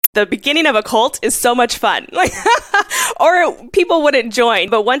The beginning of a cult is so much fun. Or people wouldn't join.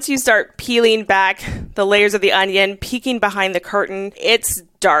 But once you start peeling back the layers of the onion, peeking behind the curtain, it's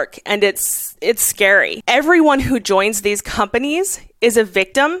dark and it's scary. Everyone who joins these companies is a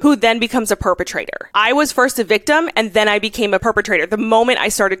victim who then becomes a perpetrator. I was first a victim and then I became a perpetrator the moment I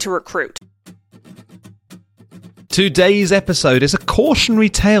started to recruit. Today's episode is a cautionary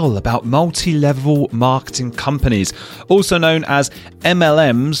tale about multi-level marketing companies, also known as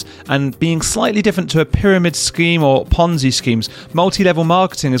MLMs, and being slightly different to a pyramid scheme or Ponzi schemes. Multi-level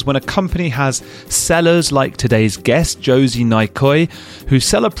marketing is when a company has sellers like today's guest, Josie Nikoi, who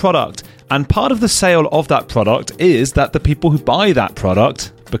sell a product, and part of the sale of that product is that the people who buy that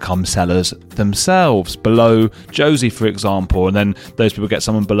product become sellers themselves, below Josie, for example, and then those people get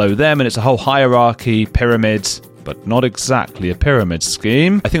someone below them, and it's a whole hierarchy, pyramid, but not exactly a pyramid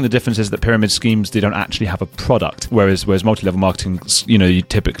scheme. I think the difference is that pyramid schemes, they don't actually have a product, whereas multi-level marketing, you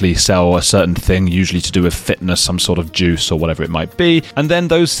typically sell a certain thing, usually to do with fitness, some sort of juice or whatever it might be, and then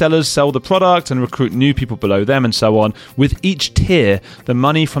those sellers sell the product and recruit new people below them and so on. With each tier, the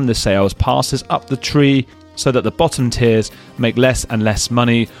money from the sales passes up the tree so that the bottom tiers make less and less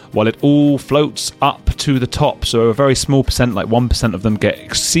money while it all floats up to the top. So a very small percent, like 1% of them, get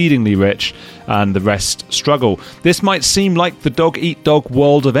exceedingly rich and the rest struggle. This might seem like the dog-eat-dog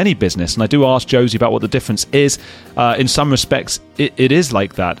world of any business, and I do ask Josie about what the difference is. In some respects, it is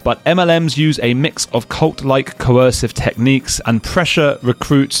like that, but MLMs use a mix of cult-like coercive techniques and pressure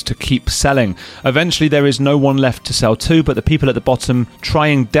recruits to keep selling. Eventually, there is no one left to sell to, but the people at the bottom,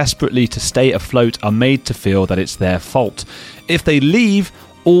 trying desperately to stay afloat, are made to feel that it's their fault. If they leave,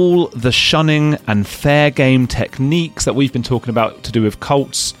 all the shunning and fair game techniques that we've been talking about to do with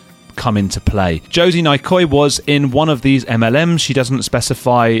cults come into play. Josie Nikoi was in one of these MLMs. She doesn't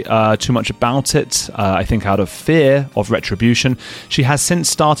specify too much about it, I think out of fear of retribution. She has since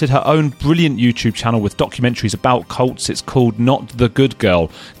started her own brilliant YouTube channel with documentaries about cults. It's called Not the Good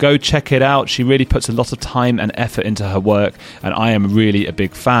Girl. Go check it out. She really puts a lot of time and effort into her work, and I am really a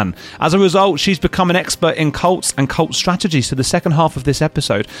big fan. As a result, she's become an expert in cults and cult strategy. So the second half of this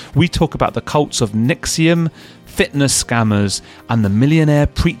episode, we talk about the cults of NXIVM, fitness scammers, and the millionaire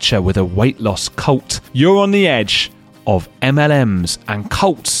preacher with a weight loss cult. You're on the edge of MLMs and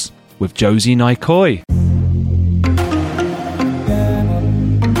cults with Josie Nikoi.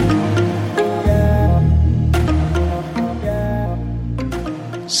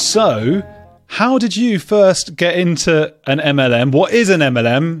 So, how did you first get into an MLM? What is an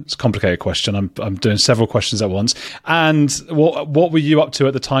MLM? It's a complicated question. I'm doing several questions at once. And what were you up to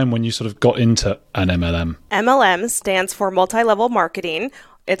at the time when you sort of got into an MLM? MLM stands for multi-level marketing.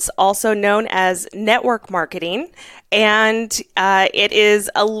 It's also known as network marketing. And it is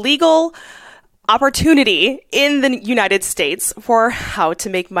a legal opportunity in the United States for how to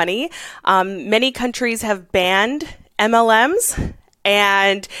make money. Many countries have banned MLMs.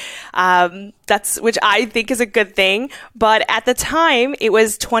 And that's, which I think is a good thing. But at the time, it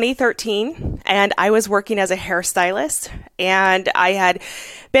was 2013, and I was working as a hairstylist. And I had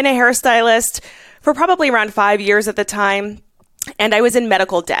been a hairstylist for probably around 5 years at the time. And I was in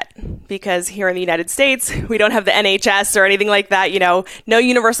medical debt because here in the United States, we don't have the NHS or anything like that, no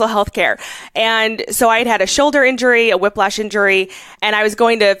universal health care. And so I had a shoulder injury, a whiplash injury, and I was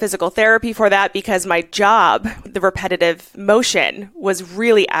going to physical therapy for that because my job, the repetitive motion, was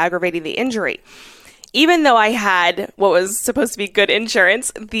really aggravating the injury. Even though I had what was supposed to be good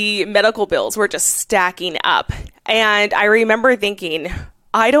insurance, the medical bills were just stacking up. And I remember thinking,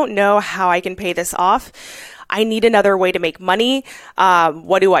 I don't know how I can pay this off. I need another way to make money.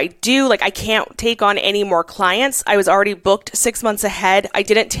 What do I do? I can't take on any more clients. I was already booked 6 months ahead. I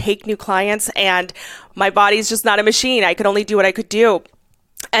didn't take new clients, and my body's just not a machine. I could only do what I could do.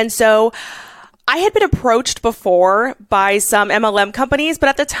 And so I had been approached before by some MLM companies, but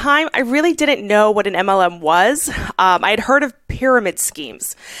at the time, I really didn't know what an MLM was. I had heard of pyramid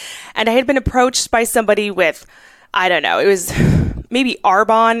schemes, and I had been approached by somebody with, I don't know, it was maybe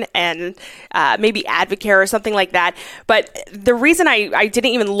Arbonne and maybe Advocare or something like that. But the reason I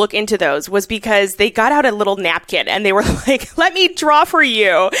didn't even look into those was because they got out a little napkin and they were like, let me draw for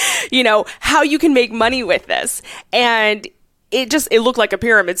you, how you can make money with this. And it looked like a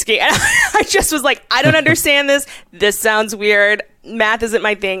pyramid scheme. And I just was like, I don't understand this. This sounds weird. Math isn't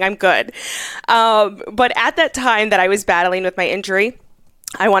my thing. I'm good. But at that time that I was battling with my injury,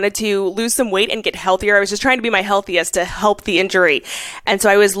 I wanted to lose some weight and get healthier. I was just trying to be my healthiest to help the injury. And so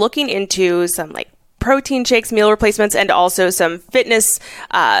I was looking into some protein shakes, meal replacements, and also some fitness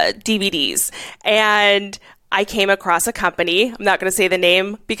DVDs. And I came across a company. I'm not going to say the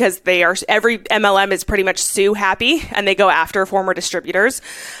name because every MLM is pretty much sue happy and they go after former distributors.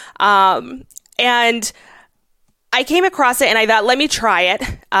 And I came across it and I thought, let me try it.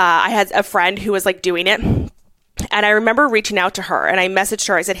 I had a friend who was like doing it. And I remember reaching out to her and I messaged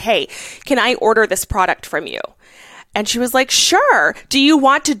her. I said, hey, can I order this product from you? And she was like, sure. Do you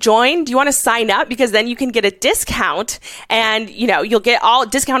want to join? Do you want to sign up? Because then you can get a discount and, you'll get all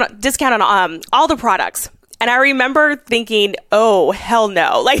discount on all the products. And I remember thinking, oh, hell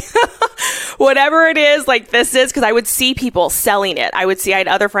no. Like, whatever it is, like this is, because I would see people selling it. I had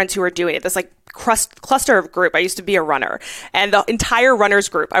other friends who were doing it. This like cluster of group. I used to be a runner, and the entire runners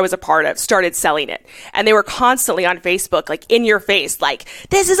group I was a part of started selling it. And they were constantly on Facebook, like in your face, like,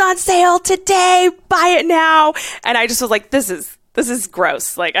 this is on sale today, buy it now. And I just was like, this is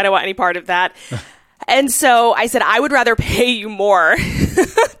gross. Like, I don't want any part of that. And so I said, I would rather pay you more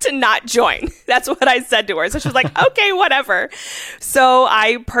to not join. That's what I said to her. So she was like, okay, whatever. So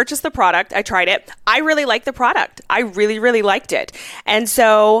I purchased the product. I tried it. I really liked the product. I really, really liked it. And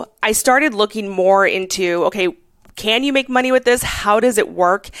so I started looking more into, okay, can you make money with this? How does it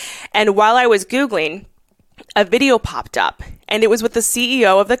work? And while I was Googling, a video popped up and it was with the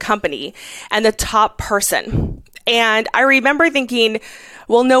CEO of the company and the top person. And I remember thinking,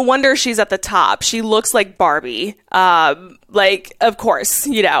 well, no wonder she's at the top. She looks like Barbie. Of course,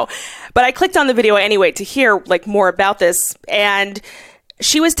 But I clicked on the video anyway to hear like more about this. And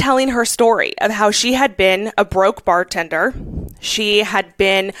she was telling her story of how she had been a broke bartender. She had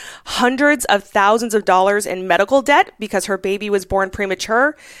been hundreds of thousands of dollars in medical debt because her baby was born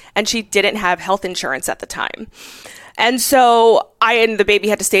premature and she didn't have health insurance at the time. And so and the baby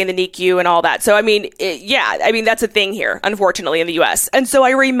had to stay in the NICU and all that. So, that's a thing here, unfortunately, in the US. And so I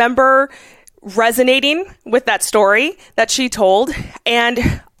remember resonating with that story that she told,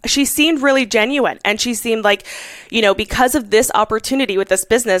 and she seemed really genuine. And she seemed like, because of this opportunity with this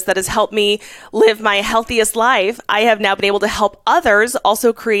business that has helped me live my healthiest life, I have now been able to help others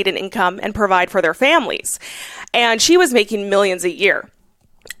also create an income and provide for their families. And she was making millions a year.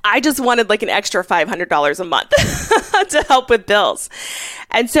 I just wanted like an extra $500 a month to help with bills.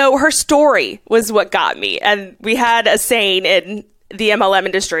 And so her story was what got me. And we had a saying in the MLM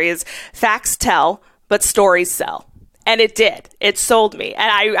industry is facts tell, but stories sell. And it did. It sold me.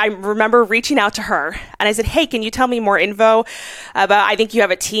 And I remember reaching out to her and I said, hey, can you tell me more info about, I think you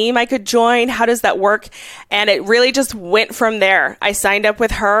have a team I could join. How does that work? And it really just went from there. I signed up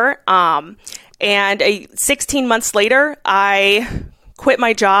with her. And 16 months later, I quit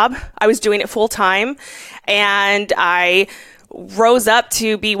my job. I was doing it full time and I rose up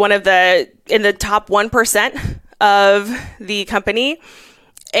to be in the top 1% of the company.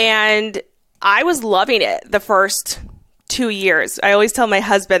 And I was loving it the first 2 years. I always tell my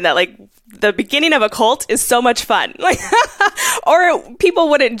husband that like the beginning of a cult is so much fun, like, or people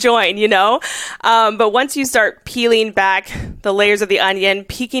wouldn't join, but once you start peeling back the layers of the onion,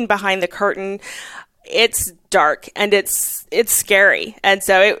 peeking behind the curtain, it's dark and it's scary. And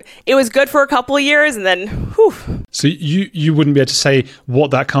so it was good for a couple of years and then whew. So you wouldn't be able to say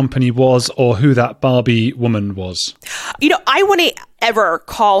what that company was or who that Barbie woman was? I wouldn't ever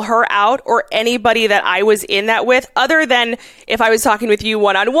call her out or anybody that I was in that with, other than if I was talking with you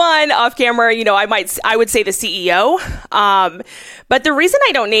one-on-one off camera, I would say the CEO. But the reason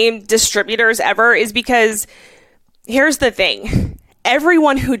I don't name distributors ever is because here's the thing.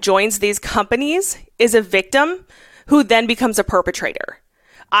 Everyone who joins these companies is a victim who then becomes a perpetrator.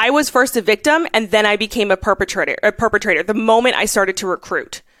 I was first a victim and then I became a perpetrator the moment I started to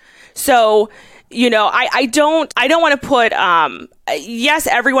recruit. So, I don't want to put, yes,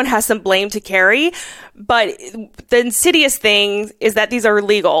 everyone has some blame to carry, but the insidious thing is that these are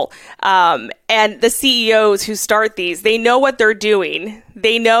illegal. And the CEOs who start these, they know what they're doing.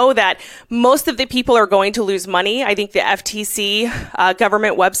 They know that most of the people are going to lose money. I think the FTC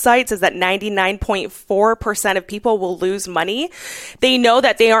government website says that 99.4% of people will lose money. They know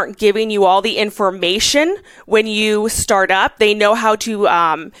that they aren't giving you all the information when you start up. They know how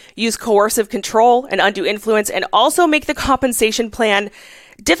to use coercive control and undue influence and also make the compensation plan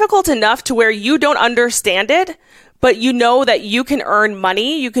difficult enough to where you don't understand it, but you know that you can earn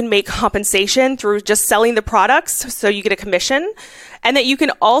money, you can make compensation through just selling the products, so you get a commission, and that you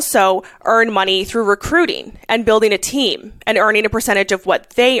can also earn money through recruiting and building a team and earning a percentage of what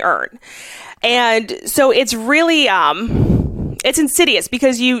they earn. And so it's really, it's insidious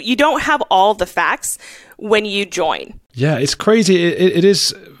because you don't have all the facts when you join. Yeah, it's crazy. It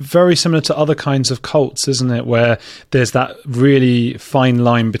is very similar to other kinds of cults, isn't it? Where there's that really fine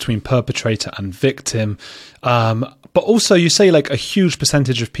line between perpetrator and victim. But also you say like a huge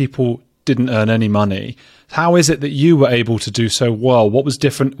percentage of people didn't earn any money. How is it that you were able to do so well? What was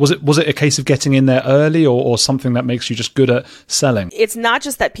different? Was it a case of getting in there early, or something that makes you just good at selling? It's not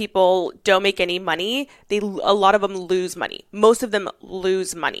just that people don't make any money. A lot of them lose money. Most of them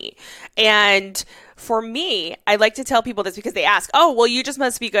lose money. And for me, I like to tell people this because they ask, oh, well, you just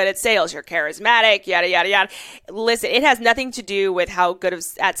must be good at sales. You're charismatic, yada, yada, yada. Listen, it has nothing to do with how good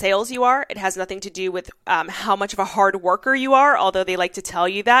at sales you are. It has nothing to do with how much of a hard worker you are, although they like to tell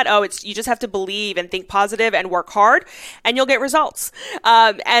you that. Oh, you just have to believe and think positive and work hard, and you'll get results.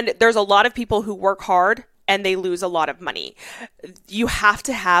 And there's a lot of people who work hard and they lose a lot of money. You have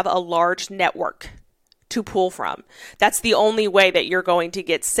to have a large network to pull from. That's the only way that you're going to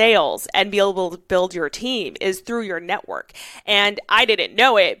get sales and be able to build your team is through your network. And I didn't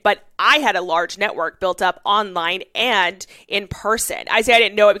know it, but I had a large network built up online and in person. I say I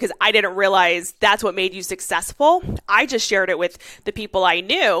didn't know it because I didn't realize that's what made you successful. I just shared it with the people I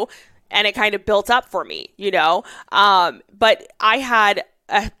knew and it kind of built up for me, but I had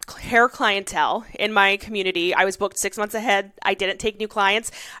a hair clientele in my community. I was booked 6 months ahead. I didn't take new clients.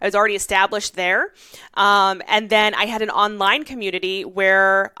 I was already established there. And then I had an online community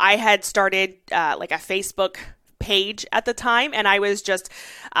where I had started like a Facebook page at the time. And I was just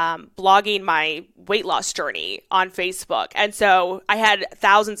blogging my weight loss journey on Facebook. And so I had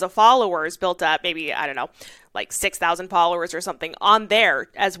thousands of followers built up, maybe, I don't know, like 6,000 followers or something on there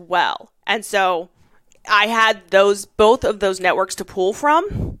as well. And so I had both of those networks to pull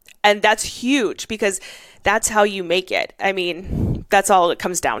from, and that's huge because that's how you make it. I mean, that's all it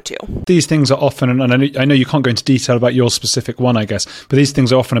comes down to. These things are often, and I know you can't go into detail about your specific one, I guess, but these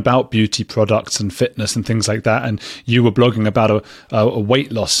things are often about beauty products and fitness and things like that. And you were blogging about a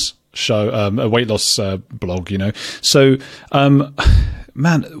weight loss show, a weight loss blog, So,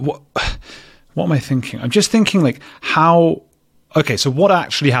 man, what am I thinking? I'm just thinking like how. Okay, so what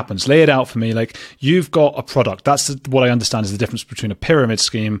actually happens? Lay it out for me. Like, you've got a product. That's what I understand is the difference between a pyramid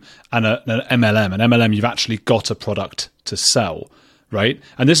scheme and an MLM. An MLM, you've actually got a product to sell, right?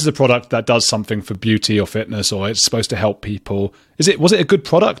 And this is a product that does something for beauty or fitness, or it's supposed to help people. Was it a good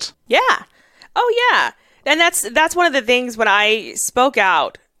product? Yeah. Oh, yeah. And that's one of the things when I spoke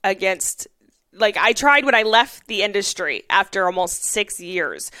out against, like, I tried when I left the industry after almost 6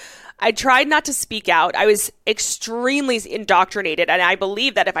 years. I tried not to speak out. I was extremely indoctrinated, and I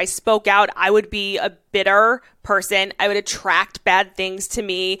believed that if I spoke out, I would be a bitter person. I would attract bad things to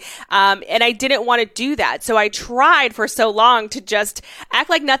me, and I didn't want to do that. So I tried for so long to just act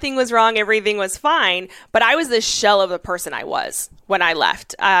like nothing was wrong, everything was fine, but I was the shell of the person I was when I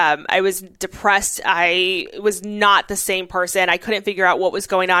left. I was depressed. I was not the same person. I couldn't figure out what was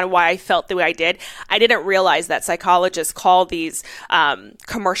going on and why I felt the way I did. I didn't realize that psychologists call these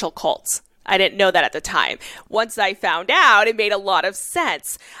commercial cults. I didn't know that at the time. Once I found out, it made a lot of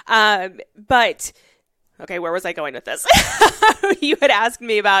sense. But okay, where was I going with this? You had asked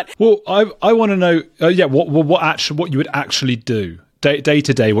me about. Well, I want to know. What you would actually do. Day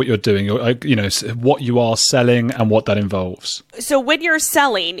to day, what you're doing, what you are selling and what that involves. So when you're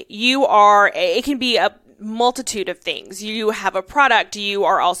selling, it can be a multitude of things. You have a product, you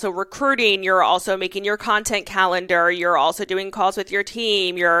are also recruiting, you're also making your content calendar, you're also doing calls with your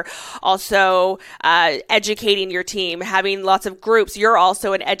team, you're also educating your team, having lots of groups. You're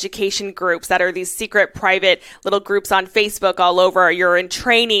also in education groups that are these secret private little groups on Facebook all over. You're in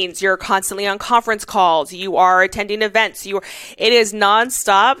trainings, you're constantly on conference calls, you are attending events. It is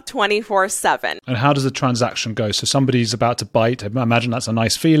nonstop 24/7. And how does the transaction go? So somebody's about to bite. I imagine that's a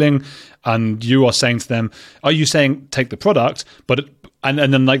nice feeling. And you are saying to them, are you saying take the product, and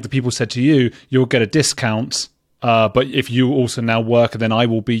then like the people said to you, you'll get a discount, but if you also now work, then I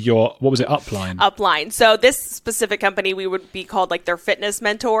will be your, what was it, upline? Upline. So this specific company, we would be called like their fitness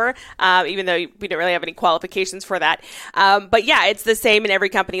mentor, even though we didn't really have any qualifications for that. But yeah, it's the same in every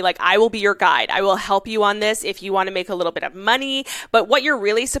company. Like, I will be your guide. I will help you on this if you want to make a little bit of money. But what you're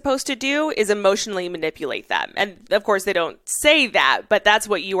really supposed to do is emotionally manipulate them. And of course, they don't say that, but that's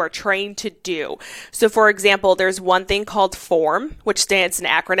what you are trained to do. So for example, there's one thing called FORM, which stands an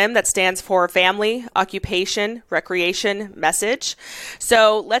acronym that stands for family, occupation, recreation, message.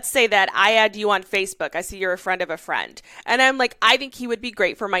 So let's say that I add you on Facebook. I see you're a friend of a friend. And I'm like, I think he would be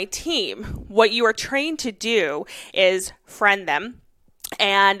great for my team. What you are trained to do is friend them.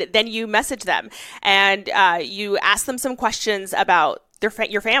 And then you message them and you ask them some questions about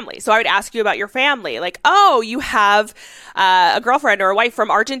your family. So I would ask you about your family. Like, oh, you have a girlfriend or a wife from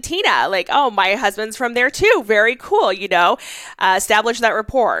Argentina. Like, oh, my husband's from there too. Very cool. Establish that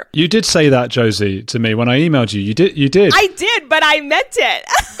rapport. You did say that, Josie, to me when I emailed you. You did. I did, but I meant it.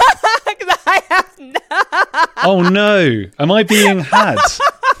 I have not. Oh no. Am I being had?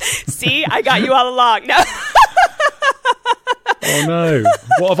 See, I got you all along. No. Oh no!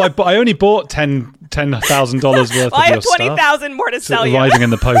 What have I only bought $10,000 worth well, of I have your stuff. 20,000 more to sell you. Arriving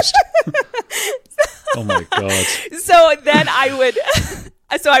in the post. Oh my God! So then I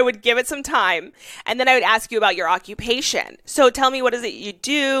would give it some time, and then I would ask you about your occupation. So tell me, what is it you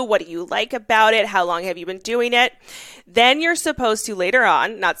do? What do you like about it? How long have you been doing it? Then you're supposed to later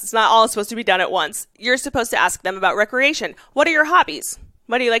on, it's not all supposed to be done at once. You're supposed to ask them about recreation. What are your hobbies?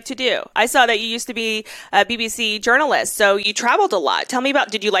 What do you like to do? I saw that you used to be a BBC journalist, so you traveled a lot. Tell me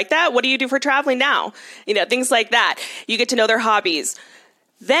did you like that? What do you do for traveling now? Things like that. You get to know their hobbies.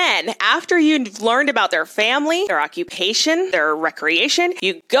 Then, after you've learned about their family, their occupation, their recreation,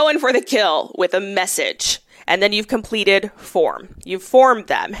 you go in for the kill with a message. And then you've completed form. You've formed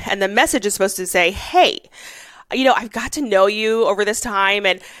them. And the message is supposed to say, hey, I've got to know you over this time,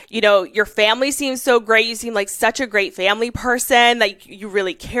 and, your family seems so great. You seem like such a great family person, like you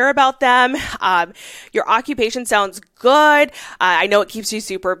really care about them. Your occupation sounds good. I know it keeps you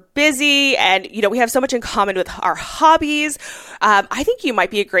super busy, and, we have so much in common with our hobbies. I think you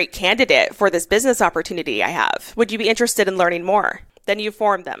might be a great candidate for this business opportunity I have. Would you be interested in learning more? Then you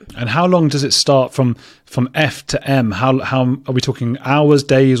form them. And how long does it start from F to M? How are we talking, hours,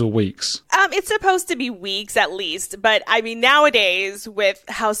 days, or weeks? It's supposed to be weeks at least, but I mean, nowadays with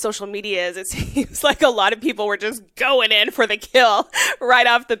how social media is, it seems like a lot of people were just going in for the kill right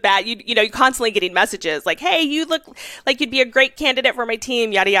off the bat. You're constantly getting messages like, hey, you look like you'd be a great candidate for my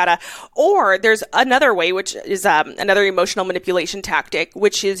team, yada, yada. Or there's another way, which is another emotional manipulation tactic,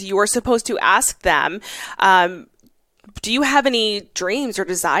 which is you're supposed to ask them, do you have any dreams or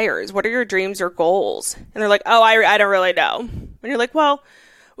desires? What are your dreams or goals? And they're like, oh, I don't really know. And you're like, well,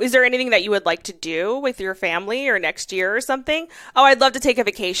 is there anything that you would like to do with your family or next year or something? Oh, I'd love to take a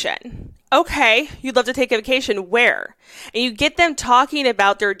vacation. Okay, you'd love to take a vacation. Where? And you get them talking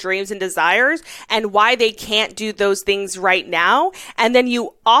about their dreams and desires and why they can't do those things right now. And then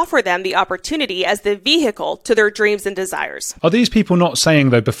you offer them the opportunity as the vehicle to their dreams and desires. Are these people not saying,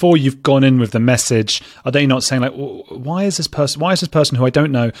 though, before you've gone in with the message, are they not saying, like, why is this person who I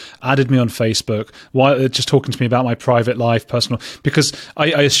don't know added me on Facebook? Why just talking to me about my private life, personal? Because I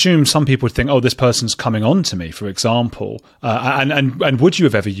assume some people would think, oh, this person's coming on to me, for example. And would you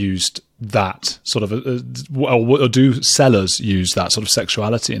have ever used that sort of, or do sellers use that sort of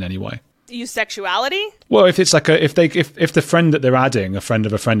sexuality in any way? Use sexuality? Well, if it's like if the friend that they're adding, a friend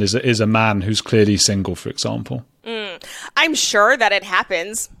of a friend, is a man who's clearly single, for example. I'm sure that it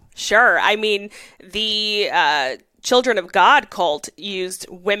happens. Sure. I mean, the Children of God cult used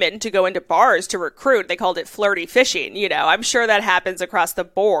women to go into bars to recruit. They called it flirty fishing. I'm sure that happens across the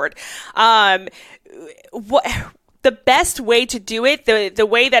board. The best way to do it, the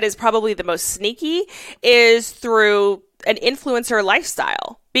way that is probably the most sneaky, is through an influencer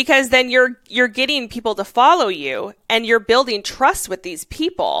lifestyle, because then you're getting people to follow you and you're building trust with these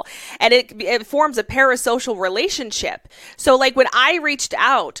people, and it forms a parasocial relationship. So like when I reached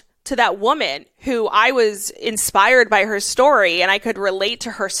out to that woman who I was inspired by her story, and I could relate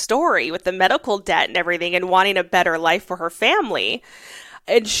to her story with the medical debt and everything and wanting a better life for her family,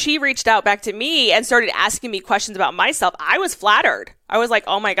 and she reached out back to me and started asking me questions about myself, I was flattered. I was like,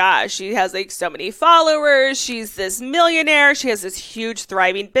 oh my gosh, she has like so many followers. She's this millionaire. She has this huge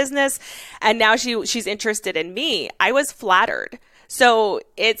thriving business. And now she's interested in me. I was flattered. So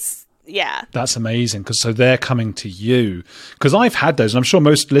yeah. That's amazing. So they're coming to you. Because I've had those, and I'm sure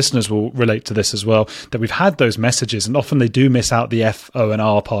most listeners will relate to this as well, that we've had those messages, and often they do miss out the F, O, and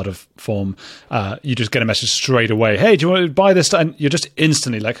R part of form. You just get a message straight away. Hey, do you want to buy this? And you're just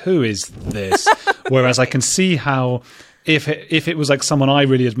instantly like, who is this? Whereas I can see how if it was like someone I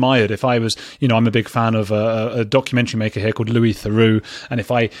really admired, if I was, I'm a big fan of a documentary maker here called Louis Theroux, and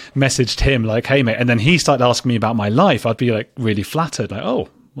if I messaged him like, hey mate, and then he started asking me about my life, I'd be like really flattered, like, oh,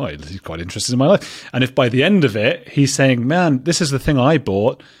 well, he's quite interested in my life. And if by the end of it, he's saying, man, this is the thing I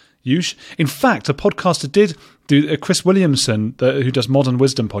bought. In fact, a podcaster did do, Chris Williamson, who does Modern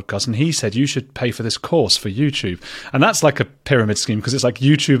Wisdom podcast, and he said, you should pay for this course for YouTube. And that's like a pyramid scheme, because it's like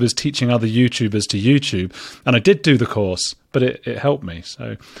YouTubers teaching other YouTubers to YouTube. And I did do the course, but it helped me.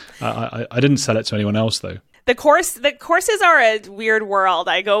 So I didn't sell it to anyone else, though. The courses are a weird world.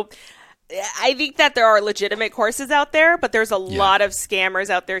 I think that there are legitimate courses out there, but there's a lot of scammers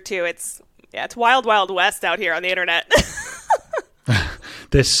out there too. It's wild, wild west out here on the internet.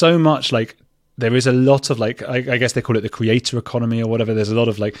 There's so much, like, there is a lot of, like, I guess they call it the creator economy or whatever. There's a lot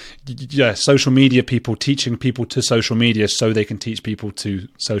of, like, social media people teaching people to social media so they can teach people to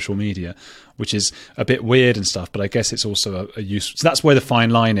social media, which is a bit weird and stuff. But I guess it's also a use. So that's where the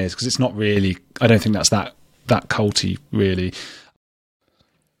fine line is, because it's not really, I don't think that's that culty, really.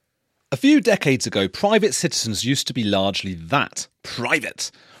 A few decades ago, private citizens used to be largely that, private.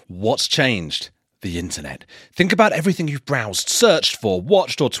 What's changed? The internet. Think about everything you've browsed, searched for,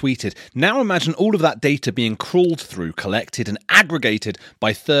 watched or tweeted. Now imagine all of that data being crawled through, collected and aggregated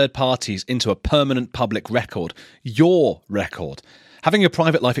by third parties into a permanent public record. Your record. Having your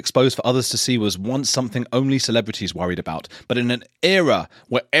private life exposed for others to see was once something only celebrities worried about. But in an era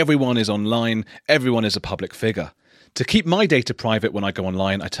where everyone is online, everyone is a public figure. To keep my data private when I go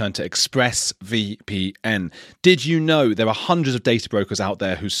online, I turn to ExpressVPN. Did you know there are hundreds of data brokers out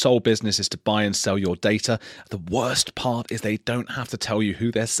there whose sole business is to buy and sell your data? The worst part is they don't have to tell you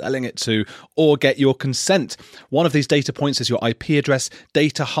who they're selling it to or get your consent. One of these data points is your IP address.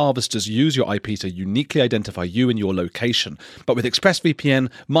 Data harvesters use your IP to uniquely identify you and your location. But with ExpressVPN,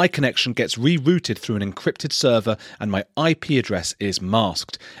 my connection gets rerouted through an encrypted server and my IP address is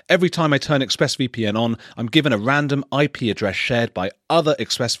masked. Every time I turn ExpressVPN on, I'm given a random IP address shared by other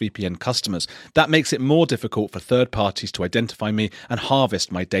ExpressVPN customers. That makes it more difficult for third parties to identify me and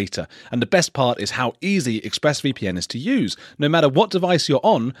harvest my data. And the best part is how easy ExpressVPN is to use. No matter what device you're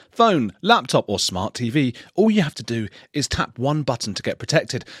on, phone, laptop or smart TV, all you have to do is tap one button to get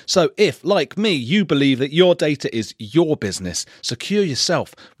protected. So if, like me, you believe that your data is your business, secure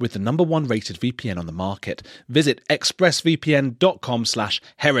yourself with the #1 rated VPN on the market. Visit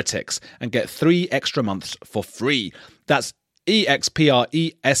expressvpn.com/heretics and get 3 extra months for free. That's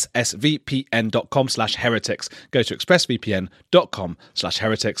expressvpn.com/heretics. Go to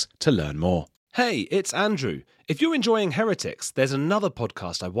expressvpn.com/heretics to learn more. Hey, it's Andrew. If you're enjoying Heretics, there's another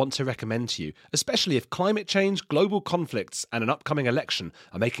podcast I want to recommend to you, especially if climate change, global conflicts, and an upcoming election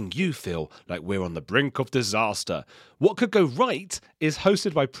are making you feel like we're on the brink of disaster. What Could Go Right is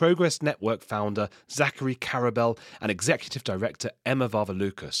hosted by Progress Network founder Zachary Karabell and executive director Emma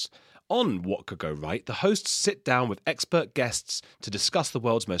Varvaloucas. On What Could Go Right, the hosts sit down with expert guests to discuss the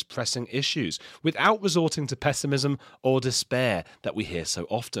world's most pressing issues without resorting to pessimism or despair that we hear so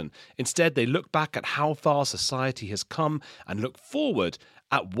often. Instead, they look back at how far society has come and look forward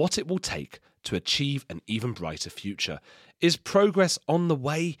at what it will take to achieve an even brighter future. Is progress on the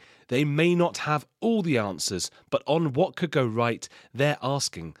way? They may not have all the answers, but on What Could Go Right, they're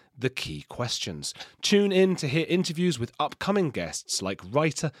asking the key questions. Tune in to hear interviews with upcoming guests like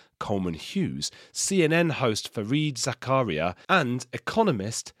writer Coleman Hughes, CNN host Fareed Zakaria, and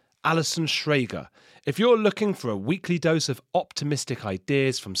economist Alison Schrager. If you're looking for a weekly dose of optimistic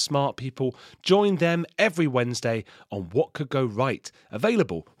ideas from smart people, join them every Wednesday on What Could Go Right,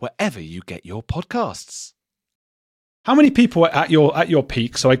 available wherever you get your podcasts. How many people at your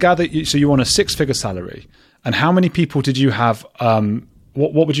peak? So I gather you were on a 6-figure salary, and how many people did you have?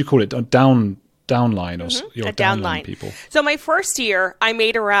 What would you call it? A downline or your downline people? So my first year, I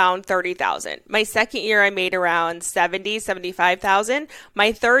made around 30,000. My second year, I made around 75,000.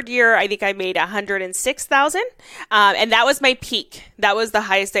 My third year, I think I made 106,000. And that was my peak. That was the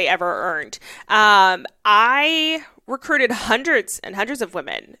highest I ever earned. I recruited hundreds and hundreds of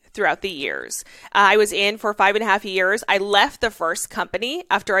women throughout the years. I was in for 5.5 years. I left the first company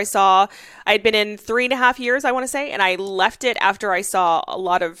after I'd been in 3.5 years, I want to say, and I left it after I saw a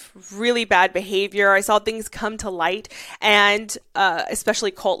lot of really bad behavior. I saw things come to light, and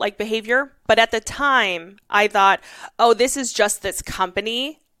especially cult-like behavior. But at the time, I thought, oh, this is just this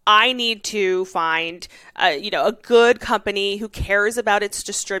company. I need to find, a good company who cares about its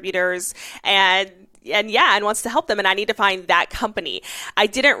distributors and wants to help them. And I need to find that company. I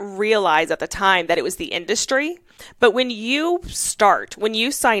didn't realize at the time that it was the industry. But when you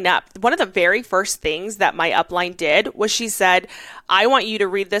sign up, one of the very first things that my upline did was she said, I want you to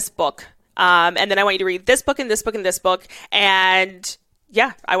read this book. And then I want you to read this book and this book and this book. And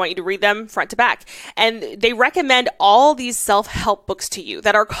I want you to read them front to back. And they recommend all these self-help books to you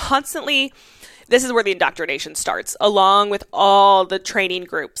that are constantly, this is where the indoctrination starts, along with all the training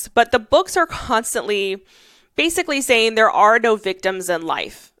groups. But the books are constantly basically saying there are no victims in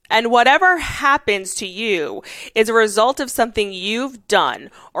life. And whatever happens to you is a result of something you've done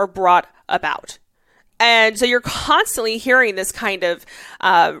or brought about. And so you're constantly hearing this kind of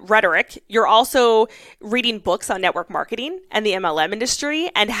rhetoric. You're also reading books on network marketing and the MLM industry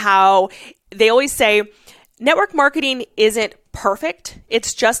and how they always say network marketing isn't perfect.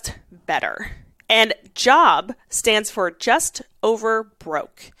 It's just better. And JOB stands for just over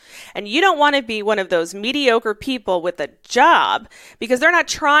broke. And you don't want to be one of those mediocre people with a job because they're not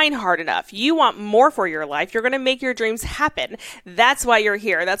trying hard enough. You want more for your life. You're going to make your dreams happen. That's why you're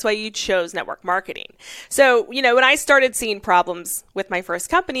here. That's why you chose network marketing. So, when I started seeing problems with my first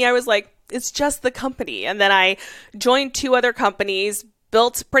company, I was like, it's just the company. And then I joined 2 other companies,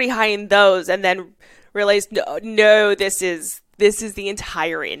 built pretty high in those, and then realized, no, this is this is the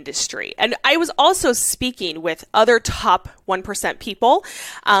entire industry. And I was also speaking with other top 1% people,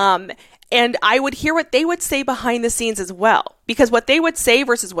 and I would hear what they would say behind the scenes as well, because what they would say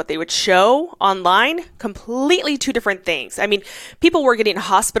versus what they would show online, completely two different things. I mean, people were getting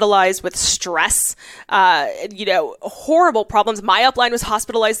hospitalized with stress, horrible problems. My upline was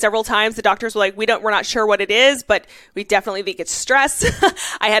hospitalized several times. The doctors were like, we're not sure what it is, but we definitely think it's stress.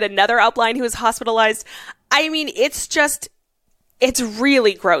 I had another upline who was hospitalized. I mean, it's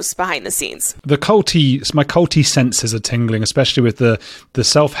really gross behind the scenes. My culty senses are tingling, especially with the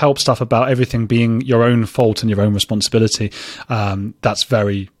self-help stuff about everything being your own fault and your own responsibility. That's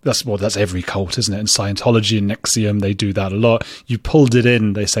every cult, isn't it? In Scientology and NXIVM, they do that a lot. You pulled it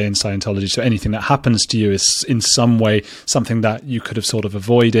in, they say in Scientology. So anything that happens to you is in some way something that you could have sort of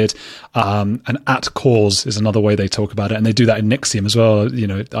avoided. And at cause is another way they talk about it. And they do that in NXIVM as well.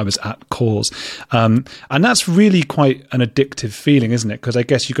 I was at cause. And that's really quite an addictive feeling, isn't it? Because I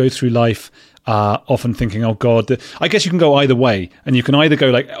guess you go through life often thinking, oh God, I guess you can go either way, and you can either go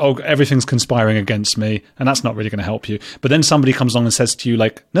like, oh, everything's conspiring against me, and that's not really going to help you. But then somebody comes along and says to you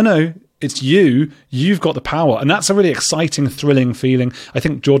like, no, it's you've got the power. And that's a really exciting, thrilling feeling. I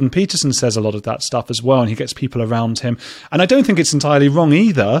think Jordan Peterson says a lot of that stuff as well, and he gets people around him. And I don't think it's entirely wrong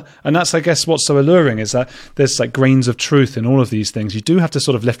either. And that's, I guess, what's so alluring is that there's like grains of truth in all of these things. You do have to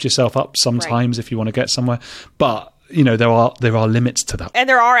sort of lift yourself up sometimes if you want to get somewhere. But there are limits to that. And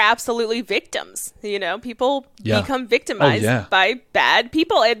there are absolutely victims. People become victimized by bad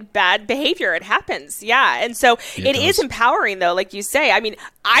people and bad behavior. It happens. Yeah. And so it is empowering, though, like you say. I mean,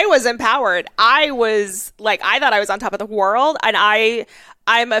 I was empowered. I was like, I thought I was on top of the world. And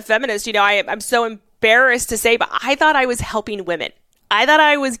I'm a feminist. I'm so embarrassed to say, but I thought I was helping women. I thought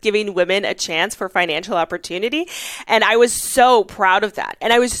I was giving women a chance for financial opportunity. And I was so proud of that.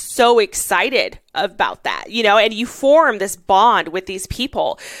 And I was so excited about that, and you form this bond with these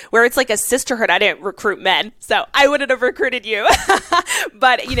people where it's like a sisterhood. I didn't recruit men, so I wouldn't have recruited you.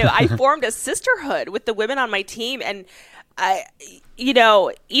 But, I formed a sisterhood with the women on my team. And,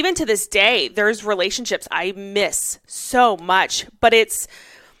 even to this day, there's relationships I miss so much, but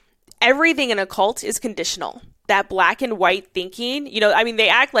everything in a cult is conditional. That black and white thinking, they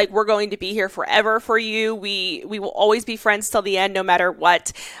act like we're going to be here forever for you. We will always be friends till the end, no matter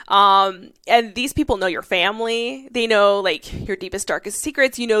what. And these people know your family. They know like your deepest, darkest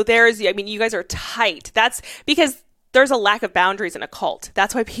secrets. Theirs. I mean, you guys are tight. That's because there's a lack of boundaries in a cult.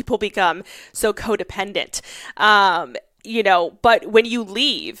 That's why people become so codependent. But when you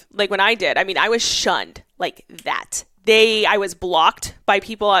leave, like when I did, I was shunned like that. I was blocked by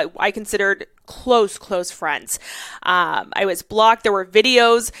people I considered close friends. I was blocked. There were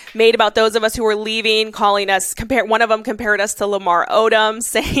videos made about those of us who were leaving, calling us, one of them compared us to Lamar Odom,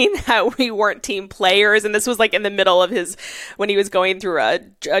 saying that we weren't team players. And this was like in the middle of when he was going through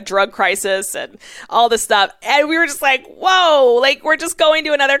a drug crisis and all this stuff. And we were just like, whoa, like we're just going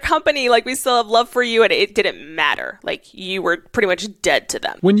to another company. Like we still have love for you. And it didn't matter. Like you were pretty much dead to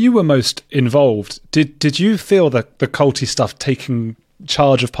them. When you were most involved, did you feel the culty stuff taking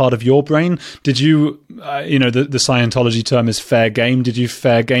charge of part of your brain? Did you, the Scientology term is fair game. Did you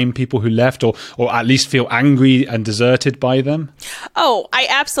fair game people who left or at least feel angry and deserted by them? Oh, I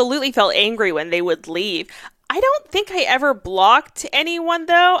absolutely felt angry when they would leave. I don't think I ever blocked anyone,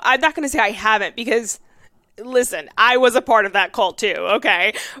 though. I'm not going to say I haven't because, listen, I was a part of that cult too,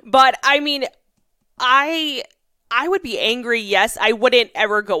 okay? But, I would be angry, yes. I wouldn't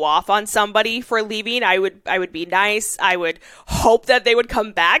ever go off on somebody for leaving. I would be nice. I would hope that they would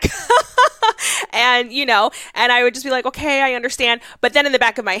come back. And I would just be like, okay, I understand. But then in the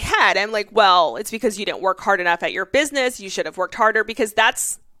back of my head, I'm like, well, it's because you didn't work hard enough at your business. You should have worked harder, because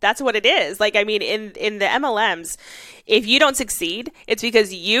that's what it is. Like, in the MLMs, if you don't succeed, it's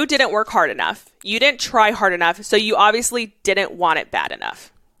because you didn't work hard enough. You didn't try hard enough. So you obviously didn't want it bad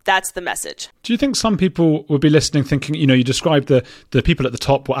enough. That's the message. Do you think some people would be listening thinking, you described the people at the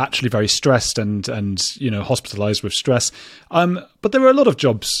top were actually very stressed and hospitalized with stress. But there are a lot of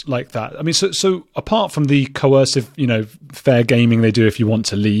jobs like that. So apart from the coercive, fair gaming they do if you want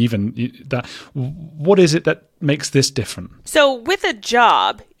to leave and that, what is it that makes this different? So with a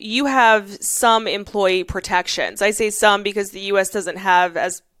job, you have some employee protections. I say some because the U.S. doesn't have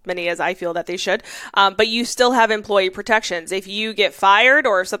as many as I feel that they should. But you still have employee protections. If you get fired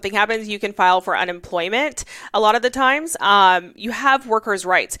or if something happens, you can file for unemployment. A lot of the times, you have workers'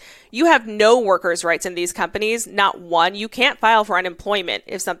 rights. You have no workers' rights in these companies, not one. You can't file for unemployment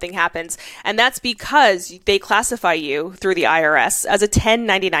if something happens. And that's because they classify you through the IRS as a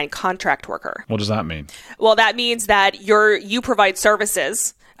 1099 contract worker. What does that mean? Well, that means that you provide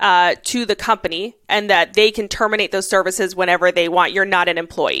services to the company, and that they can terminate those services whenever they want. You're not an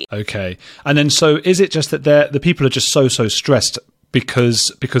employee. Okay. And then so is it just that the people are just so stressed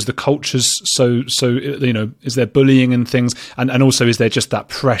because the culture's so is there bullying and things, and also is there just that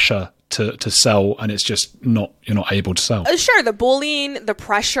pressure to sell, and it's just you're not able to sell? Sure, the bullying, the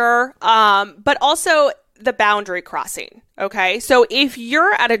pressure, but also the boundary crossing. Okay, so if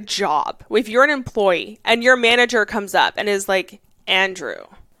you're at a job, if you're an employee, and your manager comes up and is like, Andrew,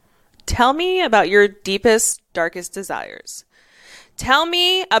 tell me about your deepest, darkest desires. Tell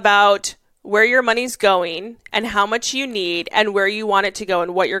me about where your money's going and how much you need and where you want it to go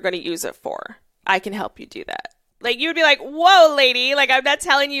and what you're going to use it for. I can help you do that. Like, you would be like, whoa, lady, like, I'm not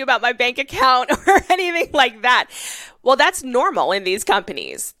telling you about my bank account or anything like that. Well, that's normal in these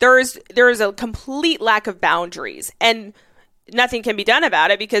companies. There's a complete lack of boundaries, and nothing can be done about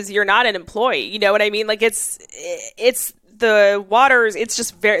it because you're not an employee. You know what I mean? Like, it's the waters, it's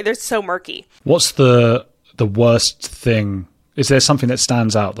just they're so murky. What's the worst thing? Is there something that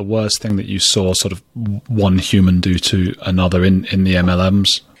stands out, the worst thing that you saw sort of one human do to another in the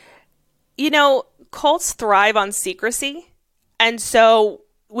MLMs? Cults thrive on secrecy. And so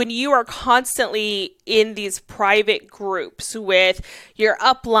when you are constantly in these private groups with your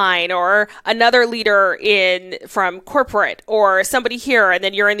upline or another leader from corporate or somebody here, and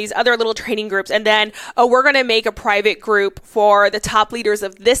then you're in these other little training groups, and then, we're going to make a private group for the top leaders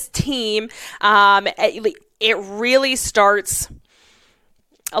of this team. It really starts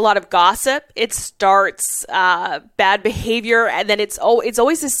a lot of gossip. It starts bad behavior, and then it's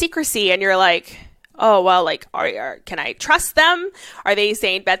always a secrecy, and you're like, oh, well, like, can I trust them? Are they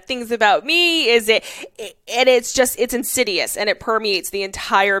saying bad things about me? And it's insidious, and it permeates the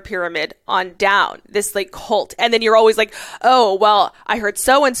entire pyramid on down, this like cult. And then you're always like, oh, well, I heard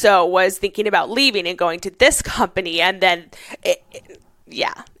so-and-so was thinking about leaving and going to this company. And then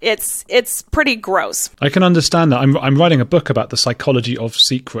it's pretty gross. I can understand that. I'm writing a book about the psychology of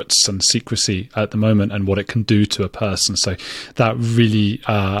secrets and secrecy at the moment and what it can do to a person. So that really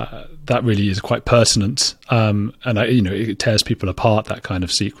is quite pertinent. And it tears people apart, that kind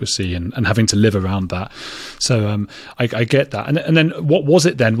of secrecy and having to live around that. So I get that. And then what was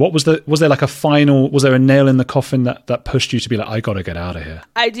it then? Was there like was there a nail in the coffin that pushed you to be like, I got to get out of here?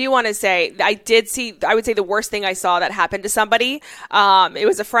 I do want to say, I would say the worst thing I saw that happened to somebody. It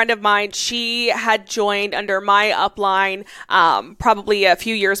was a friend of mine. She had joined under my upline probably a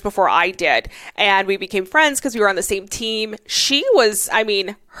few years before I did. And we became friends because we were on the same team.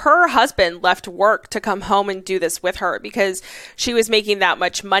 Her husband left work to come home and do this with her because she was making that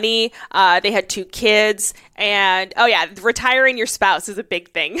much money. They had 2 kids. And, retiring your spouse is a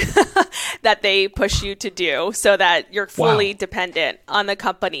big thing that they push you to do so that you're fully dependent on the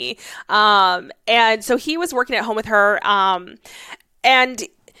company. And so he was working at home with her. And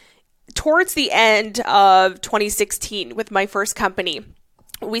towards the end of 2016 with my first company,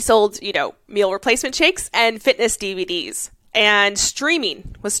 we sold, meal replacement shakes and fitness DVDs. And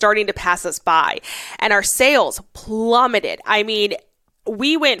streaming was starting to pass us by, and our sales plummeted.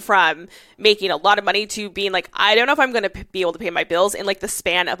 We went from making a lot of money to being like, I don't know if I'm going to be able to pay my bills in like the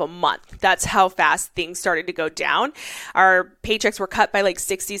span of a month. That's how fast things started to go down. Our paychecks were cut by like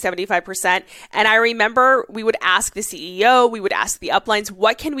 60, 75%. And I remember we would ask the CEO, we would ask the uplines,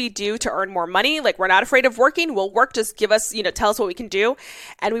 what can we do to earn more money? Like, we're not afraid of working. We'll work. Just give us, tell us what we can do.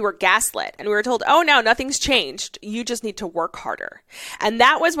 And we were gaslit, and we were told, oh, no, nothing's changed. You just need to work harder. And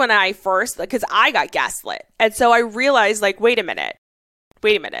that was when because I got gaslit. And so I realized, like, wait a minute.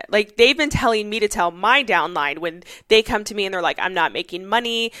 Like, they've been telling me to tell my downline when they come to me and they're like, I'm not making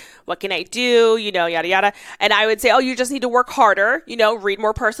money. What can I do? Yada, yada. And I would say, oh, you just need to work harder, read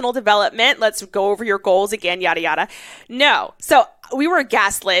more personal development. Let's go over your goals again, yada, yada. No. So we were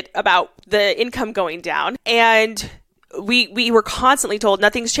gaslit about the income going down, and we were constantly told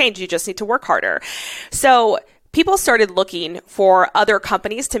nothing's changed. You just need to work harder. So people started looking for other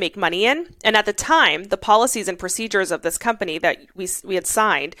companies to make money in. And at the time, the policies and procedures of this company that we had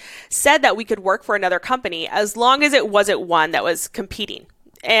signed said that we could work for another company as long as it wasn't one that was competing.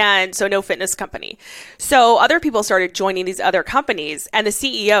 And so no fitness company. So other people started joining these other companies, and the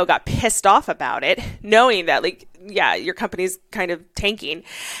CEO got pissed off about it, knowing that your company's kind of tanking.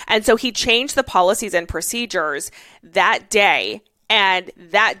 And so he changed the policies and procedures that day. And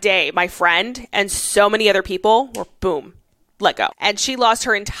that day, my friend and so many other people were, boom, let go. And she lost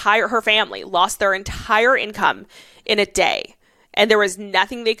her family lost their entire income in a day. And there was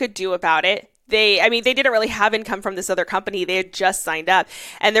nothing they could do about it. They didn't really have income from this other company. They had just signed up,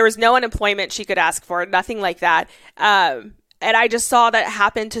 and there was no unemployment she could ask for, nothing like that. And I just saw that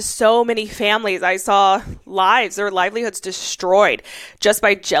happen to so many families. I saw their livelihoods destroyed just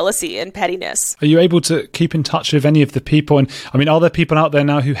by jealousy and pettiness. Are you able to keep in touch with any of the people? And I mean, are there people out there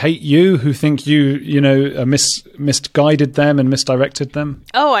now who hate you, who think you misguided them and misdirected them?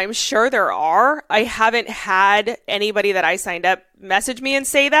 Oh, I'm sure there are. I haven't had anybody that I signed up message me and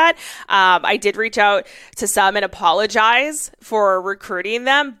say that. I did reach out to some and apologize for recruiting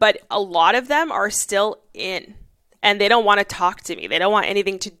them, but a lot of them are still in. And they don't want to talk to me. They don't want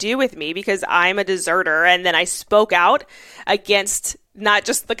anything to do with me because I'm a deserter. And then I spoke out against not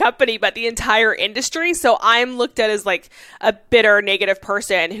just the company, but the entire industry. So I'm looked at as like a bitter, negative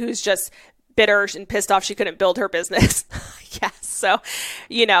person who's just bitter and pissed off she couldn't build her business. Yes. So,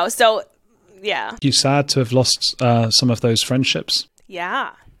 yeah. You sad to have lost some of those friendships?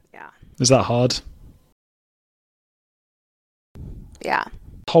 Yeah. Yeah. Is that hard? Yeah.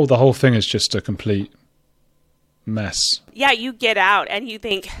 The whole thing is just a complete mess. Yeah, you get out and you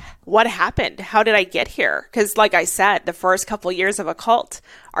think, what happened? How did I get here? Because like I said, the first couple years of a cult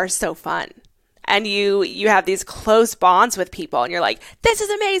are so fun. And you have these close bonds with people and you're like, this is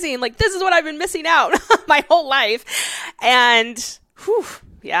amazing. Like, this is what I've been missing out my whole life. And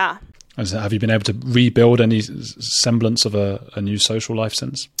yeah. Have you been able to rebuild any semblance of a new social life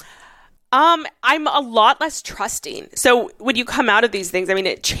since? I'm a lot less trusting. So when you come out of these things, I mean,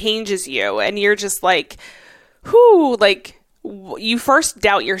 it changes you and you're just like, you first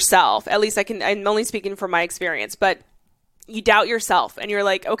doubt yourself. At least I'm only speaking from my experience, but you doubt yourself and you're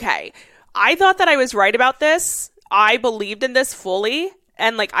like, okay, I thought that I was right about this. I believed in this fully.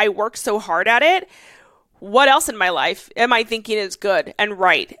 And like, I worked so hard at it. What else in my life am I thinking is good and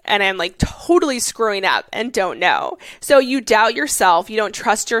right? And I'm like totally screwing up and don't know. So you doubt yourself. You don't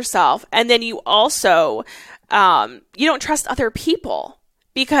trust yourself. And then you also, you don't trust other people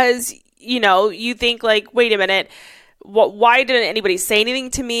because you think like, wait a minute, why didn't anybody say anything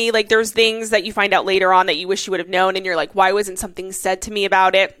to me? Like there's things that you find out later on that you wish you would have known. And you're like, why wasn't something said to me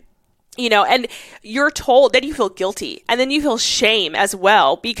about it? And you're told, then you feel guilty and then you feel shame as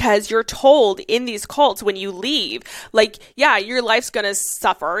well because you're told in these cults when you leave, like, yeah, your life's going to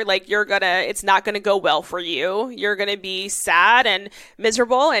suffer. Like it's not going to go well for you. You're going to be sad and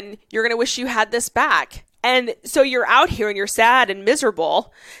miserable and you're going to wish you had this back. And so you're out here and you're sad and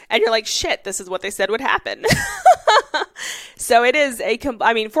miserable and you're like, shit, this is what they said would happen. So it is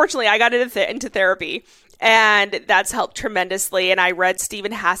fortunately I got into therapy and that's helped tremendously. And I read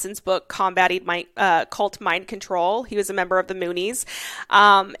Stephen Hassan's book, Combating Cult Mind Control. He was a member of the Moonies.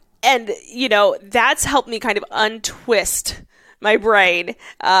 And that's helped me kind of untwist my brain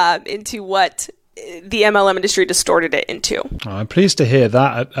into what the MLM industry distorted it into. I'm pleased to hear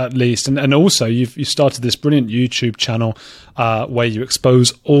that at least. And also you started this brilliant YouTube channel where you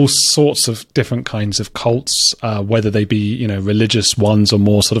expose all sorts of different kinds of cults, whether they be, religious ones or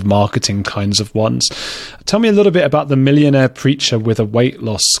more sort of marketing kinds of ones. Tell me a little bit about the millionaire preacher with a weight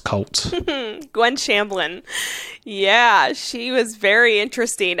loss cult. Gwen Shamblin. Yeah, she was very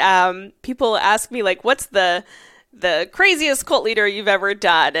interesting. People ask me like, what's the craziest cult leader you've ever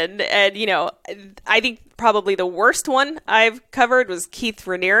done? And I think probably the worst one I've covered was Keith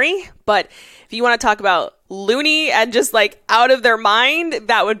Raniere. But if you want to talk about loony and just like out of their mind,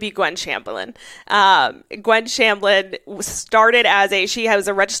 that would be Gwen Shamblin. Gwen Shamblin started she was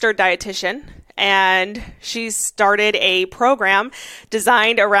a registered dietitian. And she started a program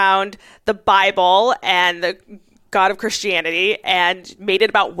designed around the Bible and the God of Christianity and made it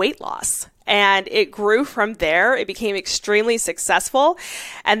about weight loss. And it grew from there. It became extremely successful.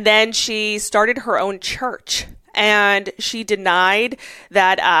 And then she started her own church. And she denied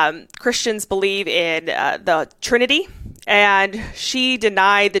that Christians believe in the Trinity. And she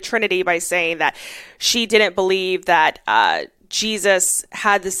denied the Trinity by saying that she didn't believe that Jesus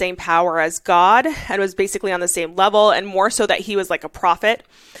had the same power as God and was basically on the same level, and more so that he was like a prophet.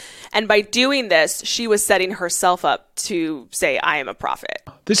 And by doing this, she was setting herself up to say, I am a prophet.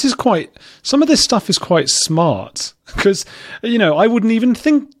 Some of this stuff is quite smart because, I wouldn't even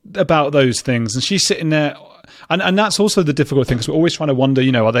think about those things. And she's sitting there. And that's also the difficult thing because we're always trying to wonder,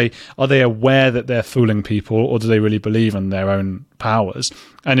 are they aware that they're fooling people or do they really believe in their own powers?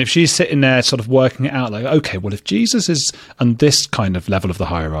 And if she's sitting there sort of working it out like, okay, well, if Jesus is on this kind of level of the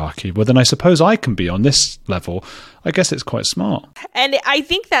hierarchy, well, then I suppose I can be on this level. I guess it's quite smart. And I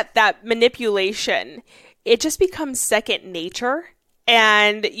think that manipulation, it just becomes second nature.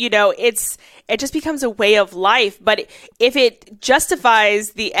 And, it just becomes a way of life. But if it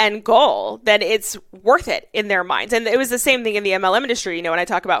justifies the end goal, then it's worth it in their minds. And it was the same thing in the MLM industry. When I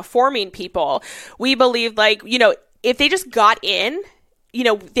talk about forming people, we believed if they just got in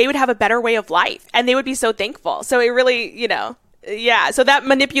they would have a better way of life and they would be so thankful. So it really, so that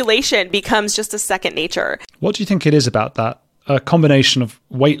manipulation becomes just a second nature. What do you think it is about that? A combination of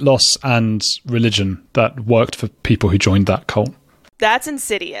weight loss and religion that worked for people who joined that cult? That's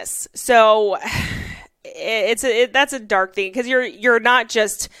insidious. So that's a dark thing, because you're not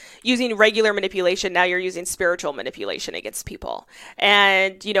just using regular manipulation. Now you're using spiritual manipulation against people.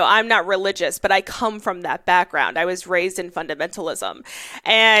 And, I'm not religious, but I come from that background. I was raised in fundamentalism.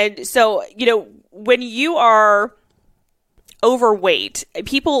 And so, when you are overweight,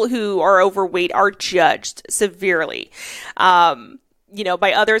 people who are overweight are judged severely,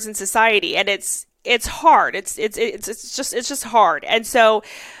 by others in society. And it's hard. It's just hard. And so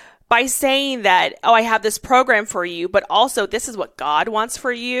by saying that, I have this program for you, but also this is what God wants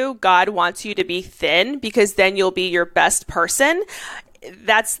for you. God wants you to be thin because then you'll be your best person.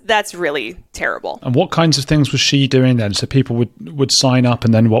 That's really terrible. And what kinds of things was she doing then? So people would sign up,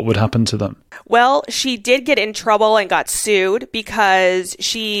 and then what would happen to them? Well, she did get in trouble and got sued because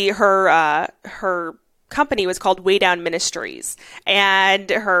her company was called Way Down Ministries,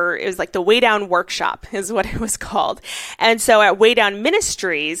 and it was like the Way Down Workshop is what it was called. And so at Way Down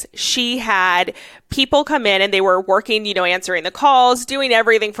Ministries, she had people come in and they were working, answering the calls, doing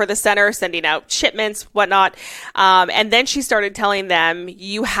everything for the center, sending out shipments, whatnot. And then she started telling them,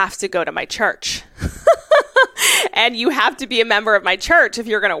 you have to go to my church. And you have to be a member of my church if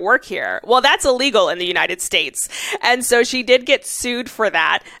you're going to work here. Well, that's illegal in the United States. And so she did get sued for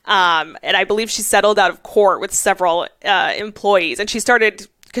that. And I believe she settled out of court with several employees. And she started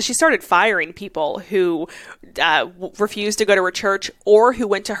firing people who refused to go to her church or who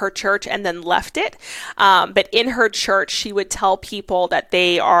went to her church and then left it. But in her church, she would tell people that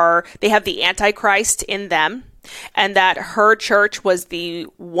they have the Antichrist in them, and that her church was the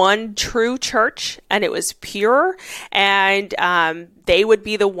one true church and it was pure, and they would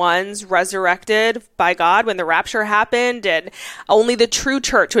be the ones resurrected by God when the rapture happened, and only the true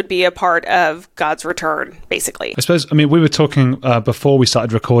church would be a part of God's return, basically. I suppose, we were talking before we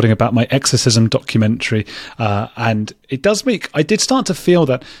started recording about my exorcism documentary, and I did start to feel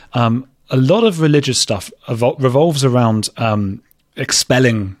that a lot of religious stuff revolves around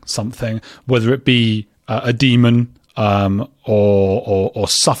expelling something, whether it be a demon or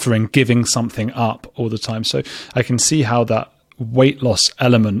suffering, giving something up all the time. So I can see how that weight loss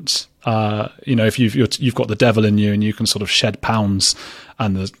element, if you've got the devil in you and you can sort of shed pounds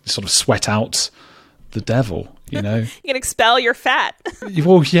and sort of sweat out the devil, You can expel your fat.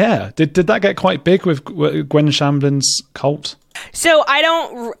 Well, yeah. Did that get quite big with Gwen Shamblin's cult? So I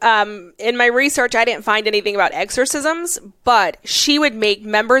don't, in my research, I didn't find anything about exorcisms, but she would make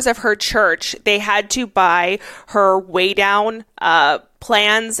members of her church, they had to buy her Way Down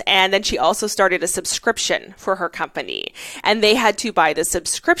plans, and then she also started a subscription for her company, and they had to buy the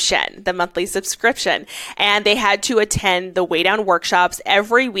subscription, the monthly subscription, and they had to attend the Way Down workshops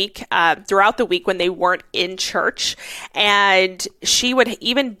every week throughout the week when they weren't in church. And she would,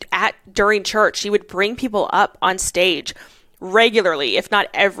 even during church, she would bring people up on stage regularly, if not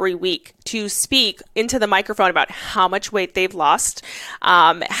every week, to speak into the microphone about how much weight they've lost,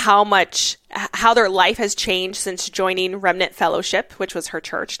 how their life has changed since joining Remnant Fellowship, which was her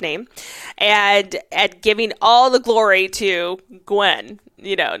church name, and giving all the glory to Gwen.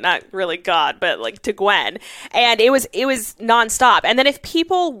 Not really God, but like to Gwen. And it was nonstop. And then if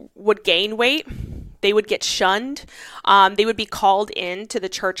people would gain weight, they would get shunned. They would be called in to the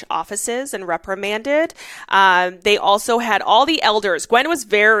church offices and reprimanded. They also had all the elders. Gwen was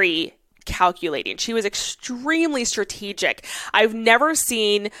very calculating. She was extremely strategic. I've never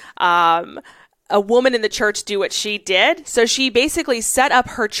seen a woman in the church do what she did. So she basically set up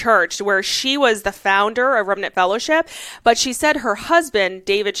her church where she was the founder of Remnant Fellowship, but she said her husband,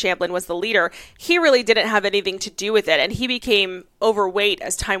 David Shamblin, was the leader. He really didn't have anything to do with it, and he became overweight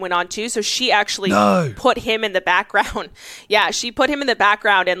as time went on too. So she actually put him in the background. Yeah, she put him in the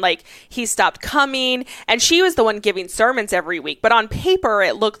background, and he stopped coming, and she was the one giving sermons every week. But on paper,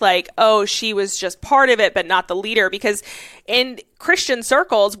 it looked like, she was just part of it, but not the leader, because in Christian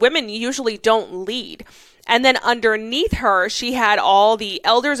circles, women usually don't lead. And then underneath her, she had all the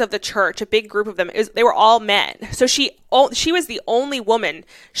elders of the church, a big group of them. They were all men. So she was the only woman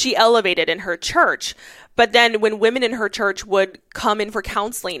she elevated in her church. But then when women in her church would come in for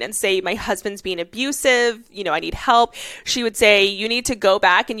counseling and say, my husband's being abusive, I need help, she would say, you need to go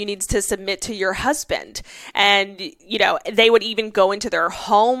back and you need to submit to your husband. And, they would even go into their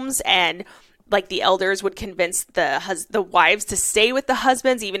homes and like the elders would convince the wives to stay with the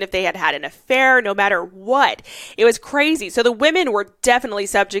husbands, even if they had had an affair, no matter what. It was crazy. So the women were definitely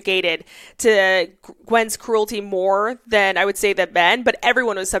subjugated to Gwen's cruelty more than I would say the men, but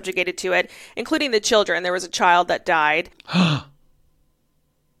everyone was subjugated to it, including the children. There was a child that died.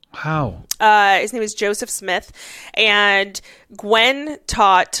 How? His name is Joseph Smith, and Gwen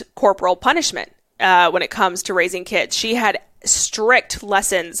taught corporal punishment when it comes to raising kids. She had strict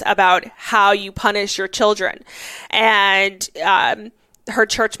lessons about how you punish your children, and her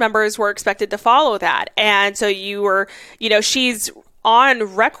church members were expected to follow that. And so she's on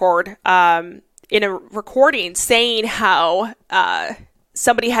record in a recording saying how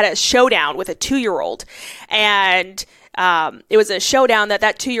somebody had a showdown with a 2-year-old, and it was a showdown that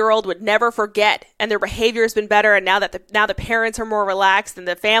 2-year-old would never forget, and their behavior has been better. And now the parents are more relaxed and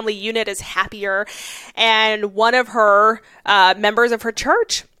the family unit is happier. And one of her members of her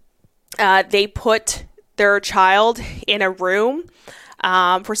church, they put their child in a room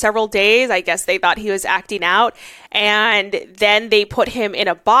for several days. I guess they thought he was acting out, and then they put him in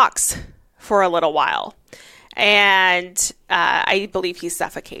a box for a little while, and I believe he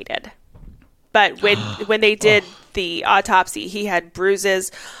suffocated. But when they did the autopsy, he had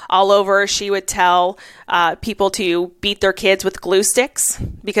bruises all over. She would tell people to beat their kids with glue sticks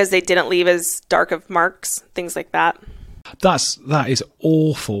because they didn't leave as dark of marks, things like that. That is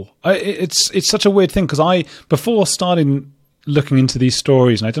awful. It's such a weird thing, because before starting looking into these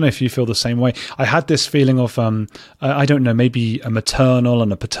stories, and I don't know if you feel the same way, I had this feeling of I don't know, maybe a maternal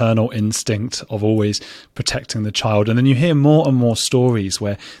and a paternal instinct of always protecting the child, and then you hear more and more stories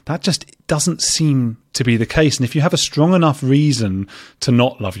where that just doesn't seem to be the case. And if you have a strong enough reason to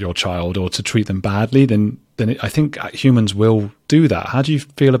not love your child or to treat them badly, then I think humans will do that. How do you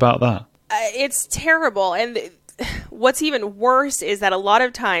feel about that? It's terrible. And what's even worse is that a lot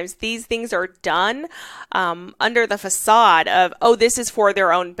of times these things are done under the facade of, oh, this is for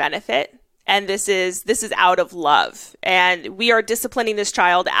their own benefit. And this is out of love. And we are disciplining this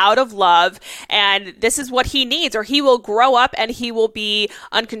child out of love. And this is what he needs, or he will grow up and he will be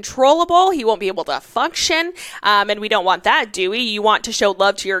uncontrollable. He won't be able to function. And we don't want that, do we? You want to show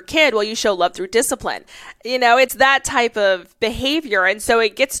love to your kid. Well, you show love through discipline. It's that type of behavior. And so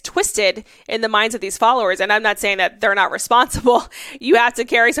it gets twisted in the minds of these followers. And I'm not saying that they're not responsible. You have to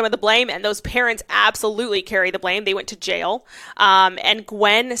carry some of the blame. And those parents absolutely carry the blame. They went to jail. And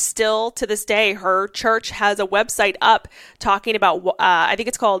Gwen still, to this day, her church has a website up talking about, I think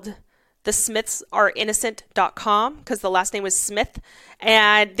it's called thesmithsareinnocent.com, because the last name was Smith.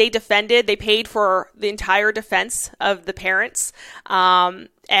 And they paid for the entire defense of the parents.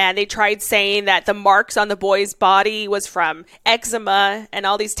 And they tried saying that the marks on the boy's body was from eczema and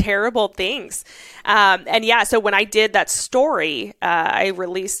all these terrible things. So when I did that story, I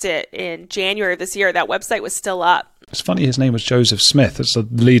released it in January of this year. That website was still up. It's funny, his name was Joseph Smith. It's the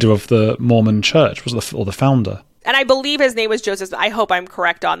leader of the Mormon church, or the founder. And I believe his name was Joseph. I hope I'm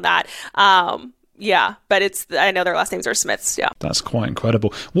correct on that. But I know their last names are Smiths. Yeah. That's quite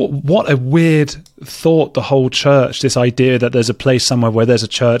incredible. What a weird thought, the whole church, this idea that there's a place somewhere where there's a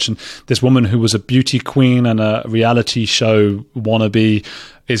church, and this woman who was a beauty queen and a reality show wannabe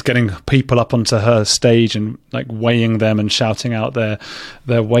is getting people up onto her stage and like weighing them and shouting out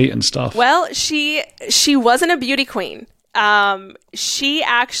their weight and stuff. Well, she wasn't a beauty queen. She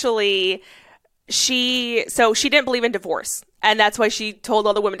didn't believe in divorce. And that's why she told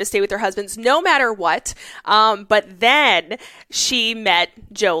all the women to stay with their husbands no matter what. But then she met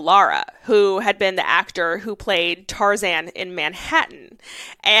Joe Lara, who had been the actor who played Tarzan in Manhattan.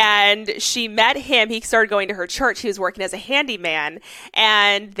 And she met him. He started going to her church. He was working as a handyman.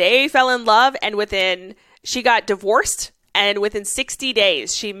 And they fell in love. And she got divorced. And within 60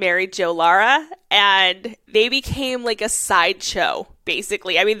 days, she married Joe Lara. And they became like a sideshow,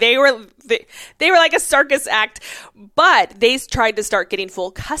 basically. I mean, they were like a circus act, but they tried to start getting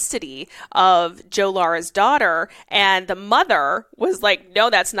full custody of Joe Lara's daughter, and the mother was like, no,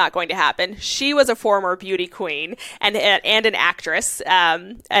 that's not going to happen. She was a former beauty queen and an actress,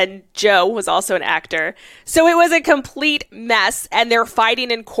 and Joe was also an actor. So it was a complete mess, and they're fighting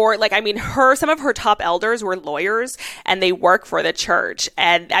in court. Like, I mean, some of her top elders were lawyers, and they work for the church,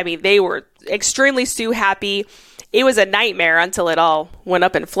 and I mean, they were extremely Sue happy. It was a nightmare until it all went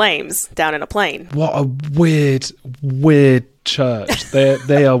up in flames down in a plane. What a weird church.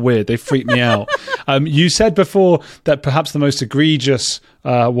 They are weird. They freak me out. You said before that perhaps the most egregious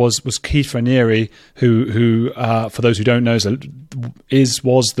was Keith Raniere, who for those who don't know,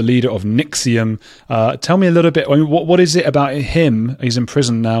 was the leader of NXIVM. Tell me a little bit. I mean, what is it about him? He's in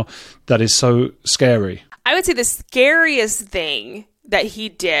prison now. That is so scary. I would say the scariest thing that he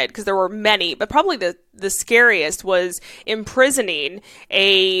did, because there were many, but probably the scariest was imprisoning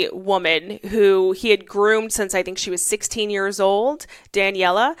a woman who he had groomed since I think she was 16 years old,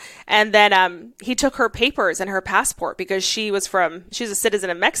 Daniela. And then he took her papers and her passport because she's a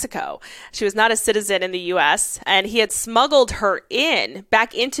citizen of Mexico. She was not a citizen in the U.S. And he had smuggled her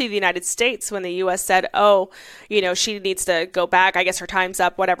back into the United States when the U.S. said, oh, she needs to go back. I guess her time's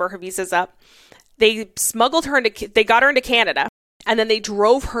up, whatever, her visa's up. They got her into Canada. And then they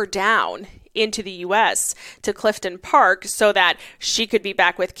drove her down into the U.S. to Clifton Park so that she could be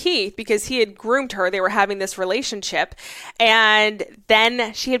back with Keith because he had groomed her. They were having this relationship. And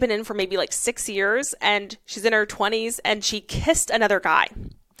then she had been in for maybe like 6 years, and she's in her 20s, and she kissed another guy.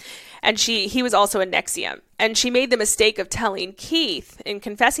 And he was also a NXIVM. And she made the mistake of telling Keith and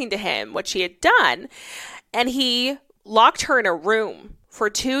confessing to him what she had done. And he locked her in a room for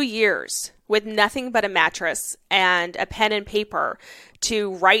 2 years with nothing but a mattress and a pen and paper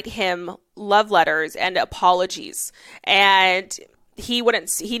to write him love letters and apologies. And he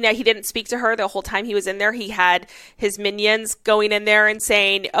didn't speak to her the whole time he was in there. He had his minions going in there and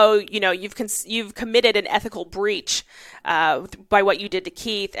saying, oh, you've committed an ethical breach by what you did to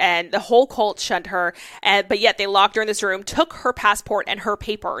Keith. And the whole cult shunned her. But yet they locked her in this room, took her passport and her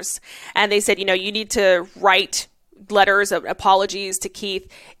papers. And they said, you need to write letters of apologies to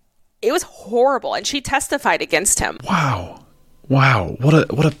Keith. It was horrible, and she testified against him. Wow. What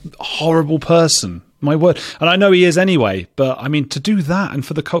a horrible person. My word. And I know he is anyway, but I mean, to do that and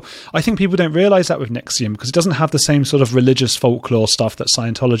for the cult, I think people don't realize that with NXIVM because it doesn't have the same sort of religious folklore stuff that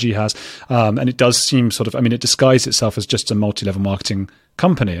Scientology has. And it does seem it disguised itself as just a multi-level marketing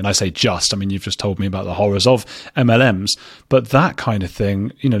company. And I say you've just told me about the horrors of MLMs, but that kind of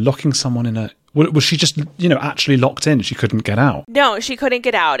thing, locking someone was she just, actually locked in? She couldn't get out? No, she couldn't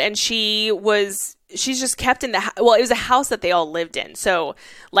get out. And she's just kept in it was a house that they all lived in. So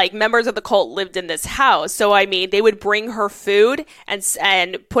like members of the cult lived in this house. So, I mean, they would bring her food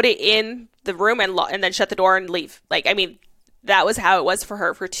and put it in the room and then shut the door and leave. Like, I mean, that was how it was for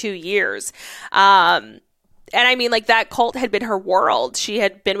her for 2 years. And I mean, like, that cult had been her world. She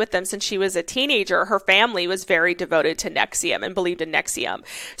had been with them since she was a teenager. Her family was very devoted to NXIVM and believed in NXIVM.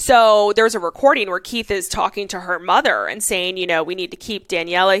 So there's a recording where Keith is talking to her mother and saying, we need to keep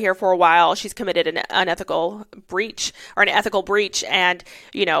Daniela here for a while. She's committed an ethical breach. And,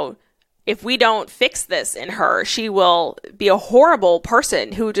 if we don't fix this in her, she will be a horrible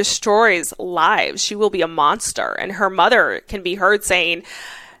person who destroys lives. She will be a monster. And her mother can be heard saying,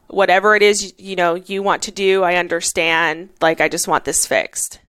 whatever it is, you want to do, I understand. Like, I just want this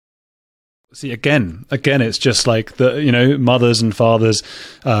fixed. See, again, it's just like the, mothers and fathers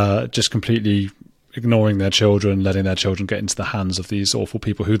just completely ignoring their children, letting their children get into the hands of these awful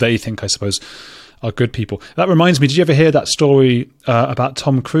people who they think, I suppose, are good people. That reminds me, did you ever hear that story about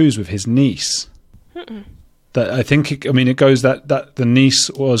Tom Cruise with his niece? Mm-mm. That I think, it goes that the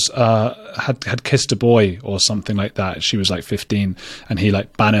niece was had kissed a boy or something like that. She was like 15, and he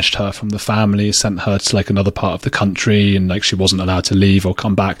like banished her from the family, sent her to like another part of the country, and like she wasn't allowed to leave or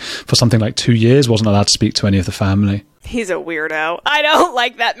come back for something like 2 years. Wasn't allowed to speak to any of the family. He's a weirdo. I don't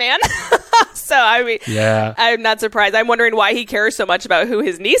like that man. So, I mean, yeah, I'm not surprised. I'm wondering why he cares so much about who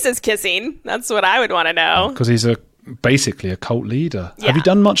his niece is kissing. That's what I would want to know. Because he's basically a cult leader. Yeah. Have you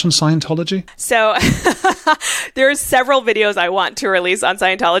done much on Scientology? So there's several videos I want to release on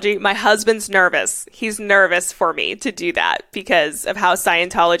Scientology. My husband's nervous. He's nervous for me to do that because of how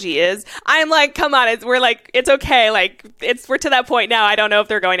Scientology is. I'm like, come on, it's okay. Like, we're to that point now. I don't know if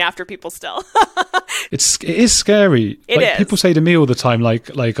they're going after people still. It is scary. It is. People say to me all the time,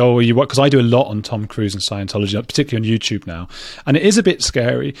 oh, you what? Because I do a lot on Tom Cruise and Scientology, particularly on YouTube now, and it is a bit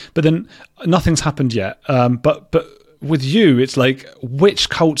scary. But then nothing's happened yet. But with you, it's like, which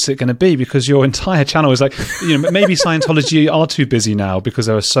cult's it going to be? Because your entire channel is like, maybe Scientology are too busy now because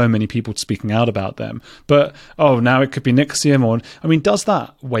there are so many people speaking out about them. But, now it could be NXIVM does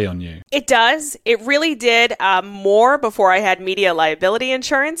that weigh on you? It does. It really did more before I had media liability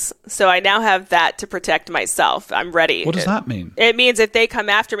insurance. So I now have that to protect myself. I'm ready. What does that mean? It means if they come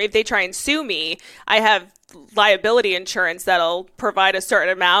after me, if they try and sue me, I have liability insurance that'll provide a certain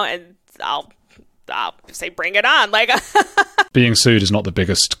amount, and I'll say, bring it on. Like, being sued is not the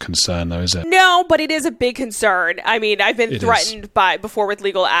biggest concern, though, is it? No, but it is a big concern. I mean, I've been threatened before with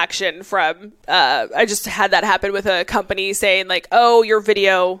legal action from, I just had that happen with a company saying like, oh, your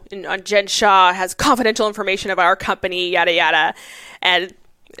video on Jen Shah has confidential information of our company, yada, yada. And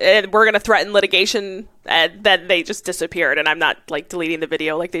we're going to threaten litigation, and then they just disappeared, and I'm not like deleting the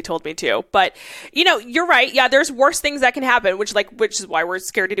video like they told me to. But you're right. Yeah, there's worse things that can happen, which is why we're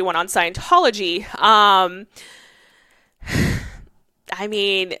scared to do one on Scientology. I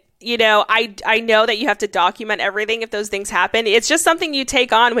mean, I know that you have to document everything if those things happen. It's just something you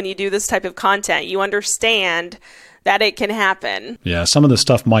take on when you do this type of content. You understand that it can happen. Yeah, some of the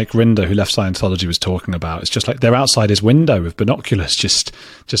stuff Mike Rinder, who left Scientology, was talking about, it's just like they're outside his window with binoculars, just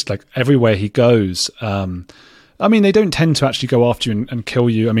like everywhere he goes. I mean, they don't tend to actually go after you and kill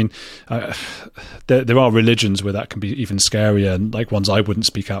you. I mean, there are religions where that can be even scarier, and like ones I wouldn't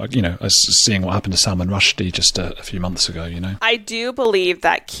speak out, as seeing what happened to Salman Rushdie just a few months ago, I do believe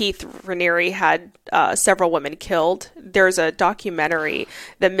that Keith Raniere had several women killed. There's a documentary,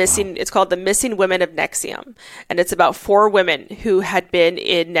 it's called The Missing Women of NXIVM, and it's about 4 women who had been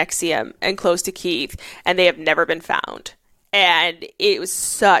in NXIVM and close to Keith, and they have never been found. And it was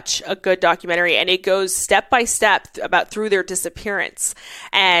such a good documentary, and it goes step by step through their disappearance,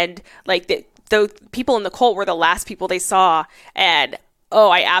 and like the people in the cult were the last people they saw, and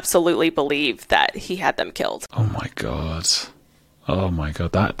I absolutely believe that he had them killed. Oh my god,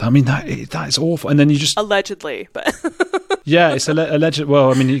 that is awful. And then you just allegedly, but yeah, it's alleged.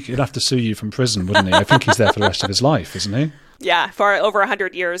 Well, I mean, he'd have to sue you from prison, wouldn't he? I think he's there for the rest of his life, isn't he? Yeah, for over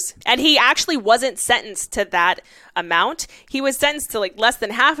 100 years. And he actually wasn't sentenced to that amount. He was sentenced to like less than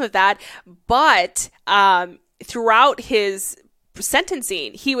half of that. But throughout his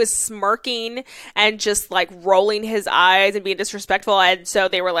sentencing, he was smirking and just like rolling his eyes and being disrespectful. And so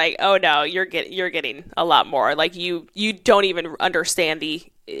they were like, oh no, you're getting a lot more. Like you don't even understand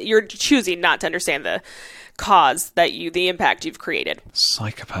you're choosing not to understand the cause the impact you've created.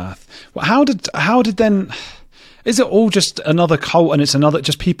 Psychopath. Well, how did then... Is it all just another cult, and it's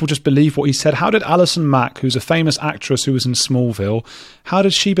just people just believe what he said? How did Alison Mack, who's a famous actress who was in Smallville, how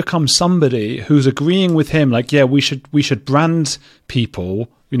did she become somebody who's agreeing with him? Like, yeah, we should brand people,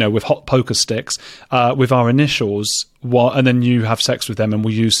 with hot poker sticks, with our initials, and then you have sex with them, and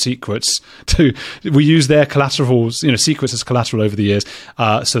we use we use their collaterals, secrets as collateral over the years,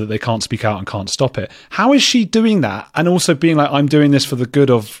 so that they can't speak out and can't stop it. How is she doing that? And also being like, I'm doing this for the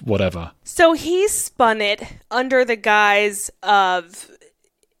good of whatever. So he spun it under the guise of,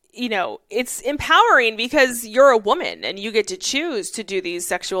 it's empowering because you're a woman and you get to choose to do these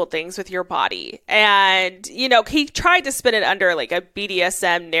sexual things with your body. And, he tried to spin it under like a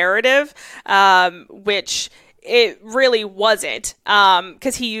BDSM narrative, which it really wasn't,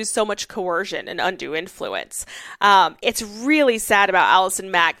 because he used so much coercion and undue influence. It's really sad about Alison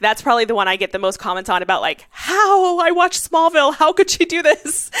Mack. That's probably the one I get the most comments on about, like, how I watched Smallville. How could she do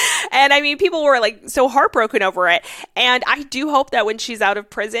this? And I mean, people were like so heartbroken over it. And I do hope that when she's out of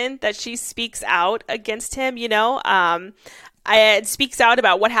prison, that she speaks out against him, it speaks out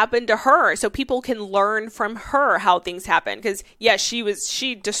about what happened to her so people can learn from her how things happen. Because, yeah,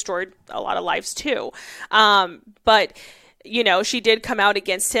 she destroyed a lot of lives too. But, she did come out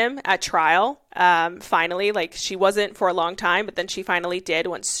against him at trial. Finally, like she wasn't for a long time, but then she finally did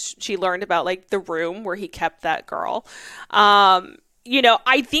once she learned about like the room where he kept that girl.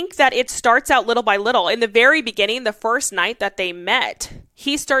 I think that it starts out little by little. In the very beginning, the first night that they met,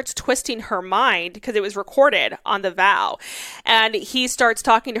 he starts twisting her mind because it was recorded on the vow. And he starts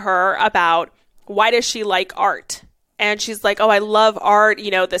talking to her about why does she like art? And she's like, oh, I love art,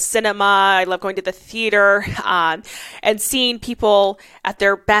 the cinema. I love going to the theater and seeing people at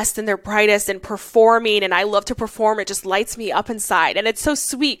their best and their brightest and performing. And I love to perform. It just lights me up inside. And it's so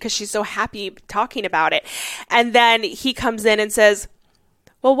sweet because she's so happy talking about it. And then he comes in and says,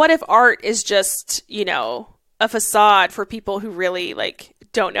 well, what if art is just, a facade for people who really like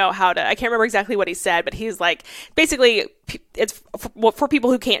don't know how to, I can't remember exactly what he said, but he's like, basically it's for people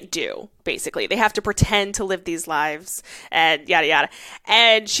who can't do, basically. They have to pretend to live these lives and yada, yada.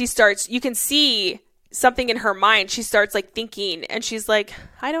 And you can see something in her mind. She starts like thinking and she's like,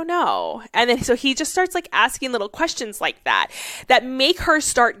 I don't know. And then so he just starts like asking little questions like that make her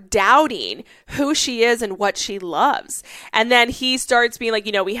start doubting who she is and what she loves. And then he starts being like,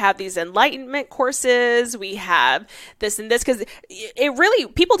 we have these enlightenment courses, we have this and this, because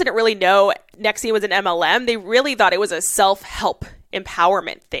people didn't really know NXIVM was an MLM. They really thought it was a self-help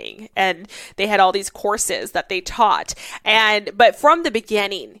empowerment thing, and they had all these courses that they taught. But from the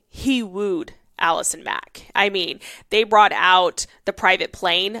beginning, he wooed Alison Mack. I mean, they brought out the private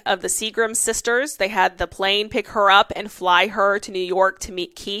plane of the Seagram sisters. They had the plane pick her up and fly her to New York to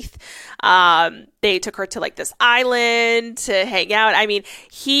meet Keith. They took her to like this island to hang out. I mean,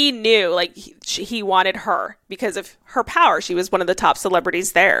 he knew like he wanted her because of her power. She was one of the top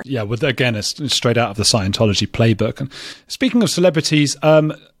celebrities there. Yeah, well, again, it's straight out of the Scientology playbook. And speaking of celebrities,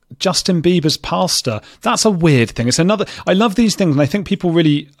 Justin Bieber's pastor, that's a weird thing. It's another, I love these things, and I think people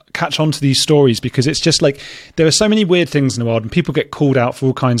really catch on to these stories, because it's just like there are so many weird things in the world, and people get called out for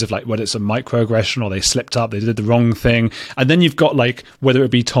all kinds of, like, whether it's a microaggression or they slipped up, they did the wrong thing. And then you've got, like, whether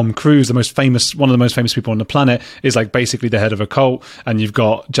it be Tom Cruise, one of the most famous people on the planet, is like basically the head of a cult, and you've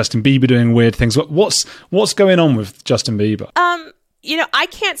got Justin Bieber doing weird things. What's going on with Justin Bieber? I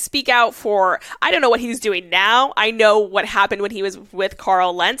can't speak out for, I don't know what he's doing now. I know what happened when he was with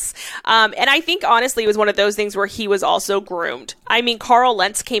Carl Lentz. And I think, honestly, it was one of those things where he was also groomed. I mean, Carl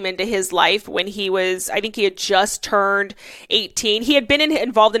Lentz came into his life when I think he had just turned 18. He had been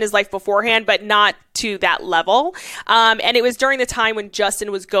involved in his life beforehand, but not to that level. And it was during the time when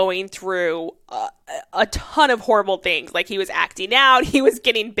Justin was going through a ton of horrible things. Like, he was acting out, he was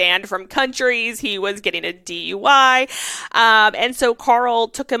getting banned from countries, he was getting a DUI. And so Carl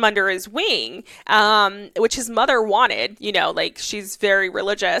took him under his wing, which his mother wanted, like, she's very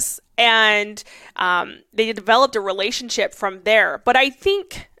religious. And they developed a relationship from there. But I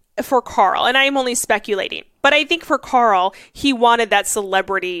think for Carl, and I'm only speculating, but I think for Carl, he wanted that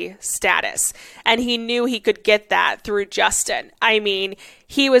celebrity status, and he knew he could get that through Justin. I mean,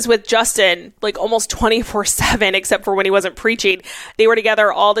 he was with Justin like almost 24/7, except for when he wasn't preaching. They were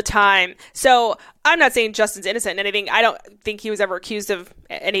together all the time. So I'm not saying Justin's innocent in anything. I don't think he was ever accused of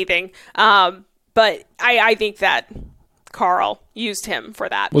anything. But I think that Carl used him for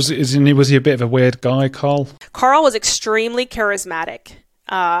that. Was he a bit of a weird guy, Carl? Carl was extremely charismatic.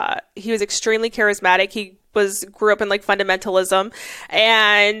 He was extremely charismatic. He grew up in like fundamentalism,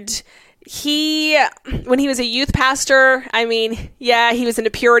 and when he was a youth pastor, I mean, yeah, he was in a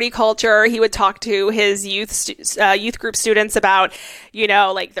purity culture. He would talk to his youth group students about,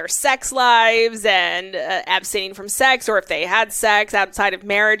 like their sex lives and abstaining from sex, or if they had sex outside of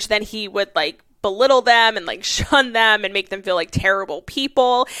marriage, then he would like belittle them and like shun them and make them feel like terrible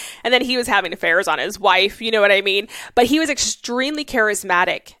people. And then he was having affairs on his wife, you know what I mean? But he was extremely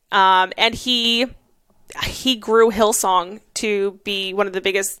charismatic. And he grew Hillsong to be one of the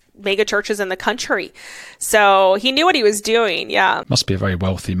biggest mega churches in the country. So he knew what he was doing. Yeah. Must be a very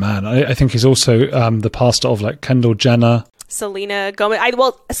wealthy man. I think he's also the pastor of like Kendall Jenner. Selena Gomez.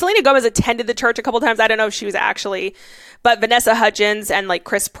 Selena Gomez attended the church a couple times. I don't know if she was actually, but Vanessa Hudgens and like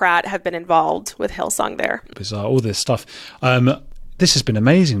Chris Pratt have been involved with Hillsong there. Bizarre, all this stuff. This has been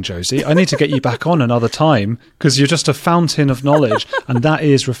amazing, Josie. I need to get you back on another time, because you're just a fountain of knowledge, and that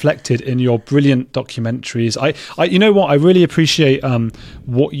is reflected in your brilliant documentaries. I you know what? I really appreciate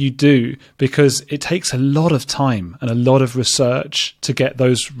what you do, because it takes a lot of time and a lot of research to get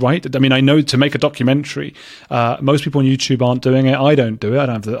those right. I mean, I know to make a documentary, most people on YouTube aren't doing it. I don't do it. I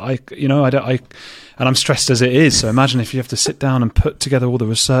don't have and I'm stressed as it is. So imagine if you have to sit down and put together all the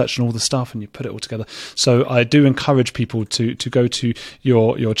research and all the stuff, and you put it all together. So I do encourage people to go to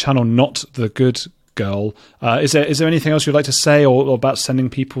your channel, Not the Good Girl. Is there anything else you'd like to say, or about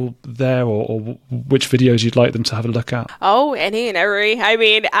sending people there, or which videos you'd like them to have a look at? Oh, any and every. I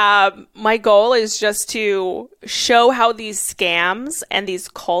mean, my goal is just to show how these scams and these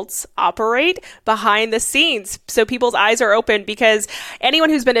cults operate behind the scenes, so people's eyes are open, because anyone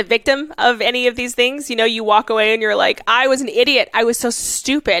who's been a victim of any of these things, you walk away and you're like, I was an idiot, I was so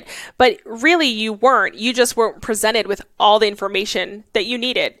stupid, but really you weren't. You just weren't presented with all the information that you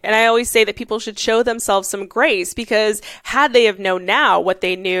needed. And I always say that people should show themselves some grace, because had they have known now what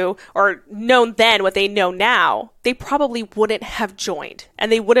they knew, or known then what they know now, they probably wouldn't have joined,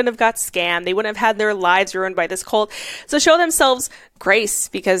 and they wouldn't have got scammed. They wouldn't have had their lives ruined by this cult. So show themselves grace,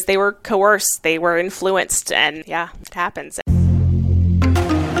 because they were coerced, they were influenced, and yeah, it happens.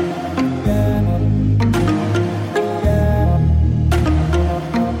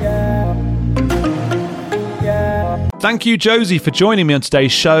 Thank you, Josie, for joining me on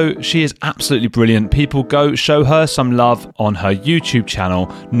today's show. She is absolutely brilliant. People, go show her some love on her YouTube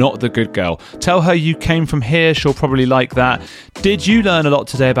channel, Not the Good Girl. Tell her you came from here. She'll probably like that. Did you learn a lot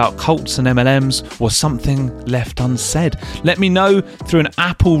today about cults and MLMs? Was something left unsaid? Let me know through an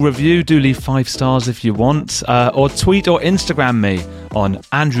Apple review. Do leave 5 stars if you want. Or tweet or Instagram me on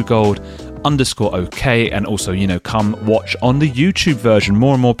AndrewGold_OK. And also, come watch on the YouTube version.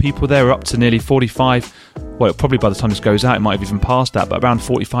 More and more people there. We're up to nearly 45. Well, probably by the time this goes out, it might have even passed that, but around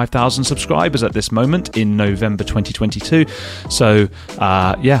 45,000 subscribers at this moment in November 2022. So,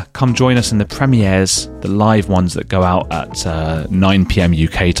 come join us in the premieres, the live ones that go out at 9 p.m.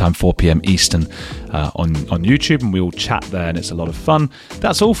 UK time, 4 p.m. Eastern on YouTube, and we all chat there, and it's a lot of fun.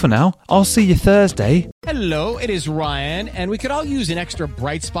 That's all for now. I'll see you Thursday. Hello, it is Ryan, and we could all use an extra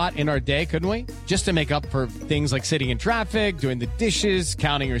bright spot in our day, couldn't we? Just to make up for things like sitting in traffic, doing the dishes,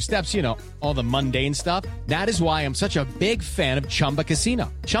 counting your steps, you know, all the mundane stuff. That is why I'm such a big fan of Chumba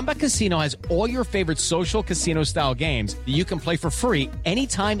Casino. Chumba Casino has all your favorite social casino-style games that you can play for free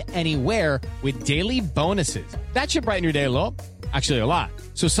anytime, anywhere with daily bonuses. That should brighten your day a little. Actually, a lot.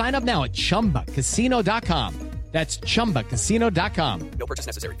 So sign up now at ChumbaCasino.com. That's ChumbaCasino.com. No purchase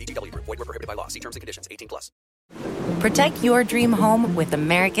necessary. VGW Group. Void where prohibited by law. See terms and conditions. 18+. Protect your dream home with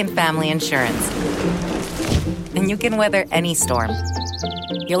American Family Insurance. And you can weather any storm.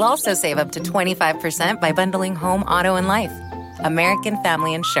 You'll also save up to 25% by bundling home, auto, and life. American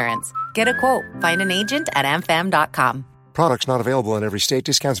Family Insurance. Get a quote. Find an agent at amfam.com. Products not available in every state.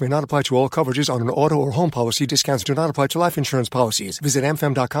 Discounts may not apply to all coverages on an auto or home policy. Discounts do not apply to life insurance policies. Visit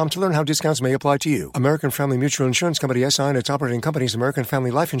amfam.com to learn how discounts may apply to you. American Family Mutual Insurance Company, SI, and its operating companies, American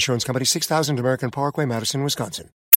Family Life Insurance Company, 6000 American Parkway, Madison, Wisconsin.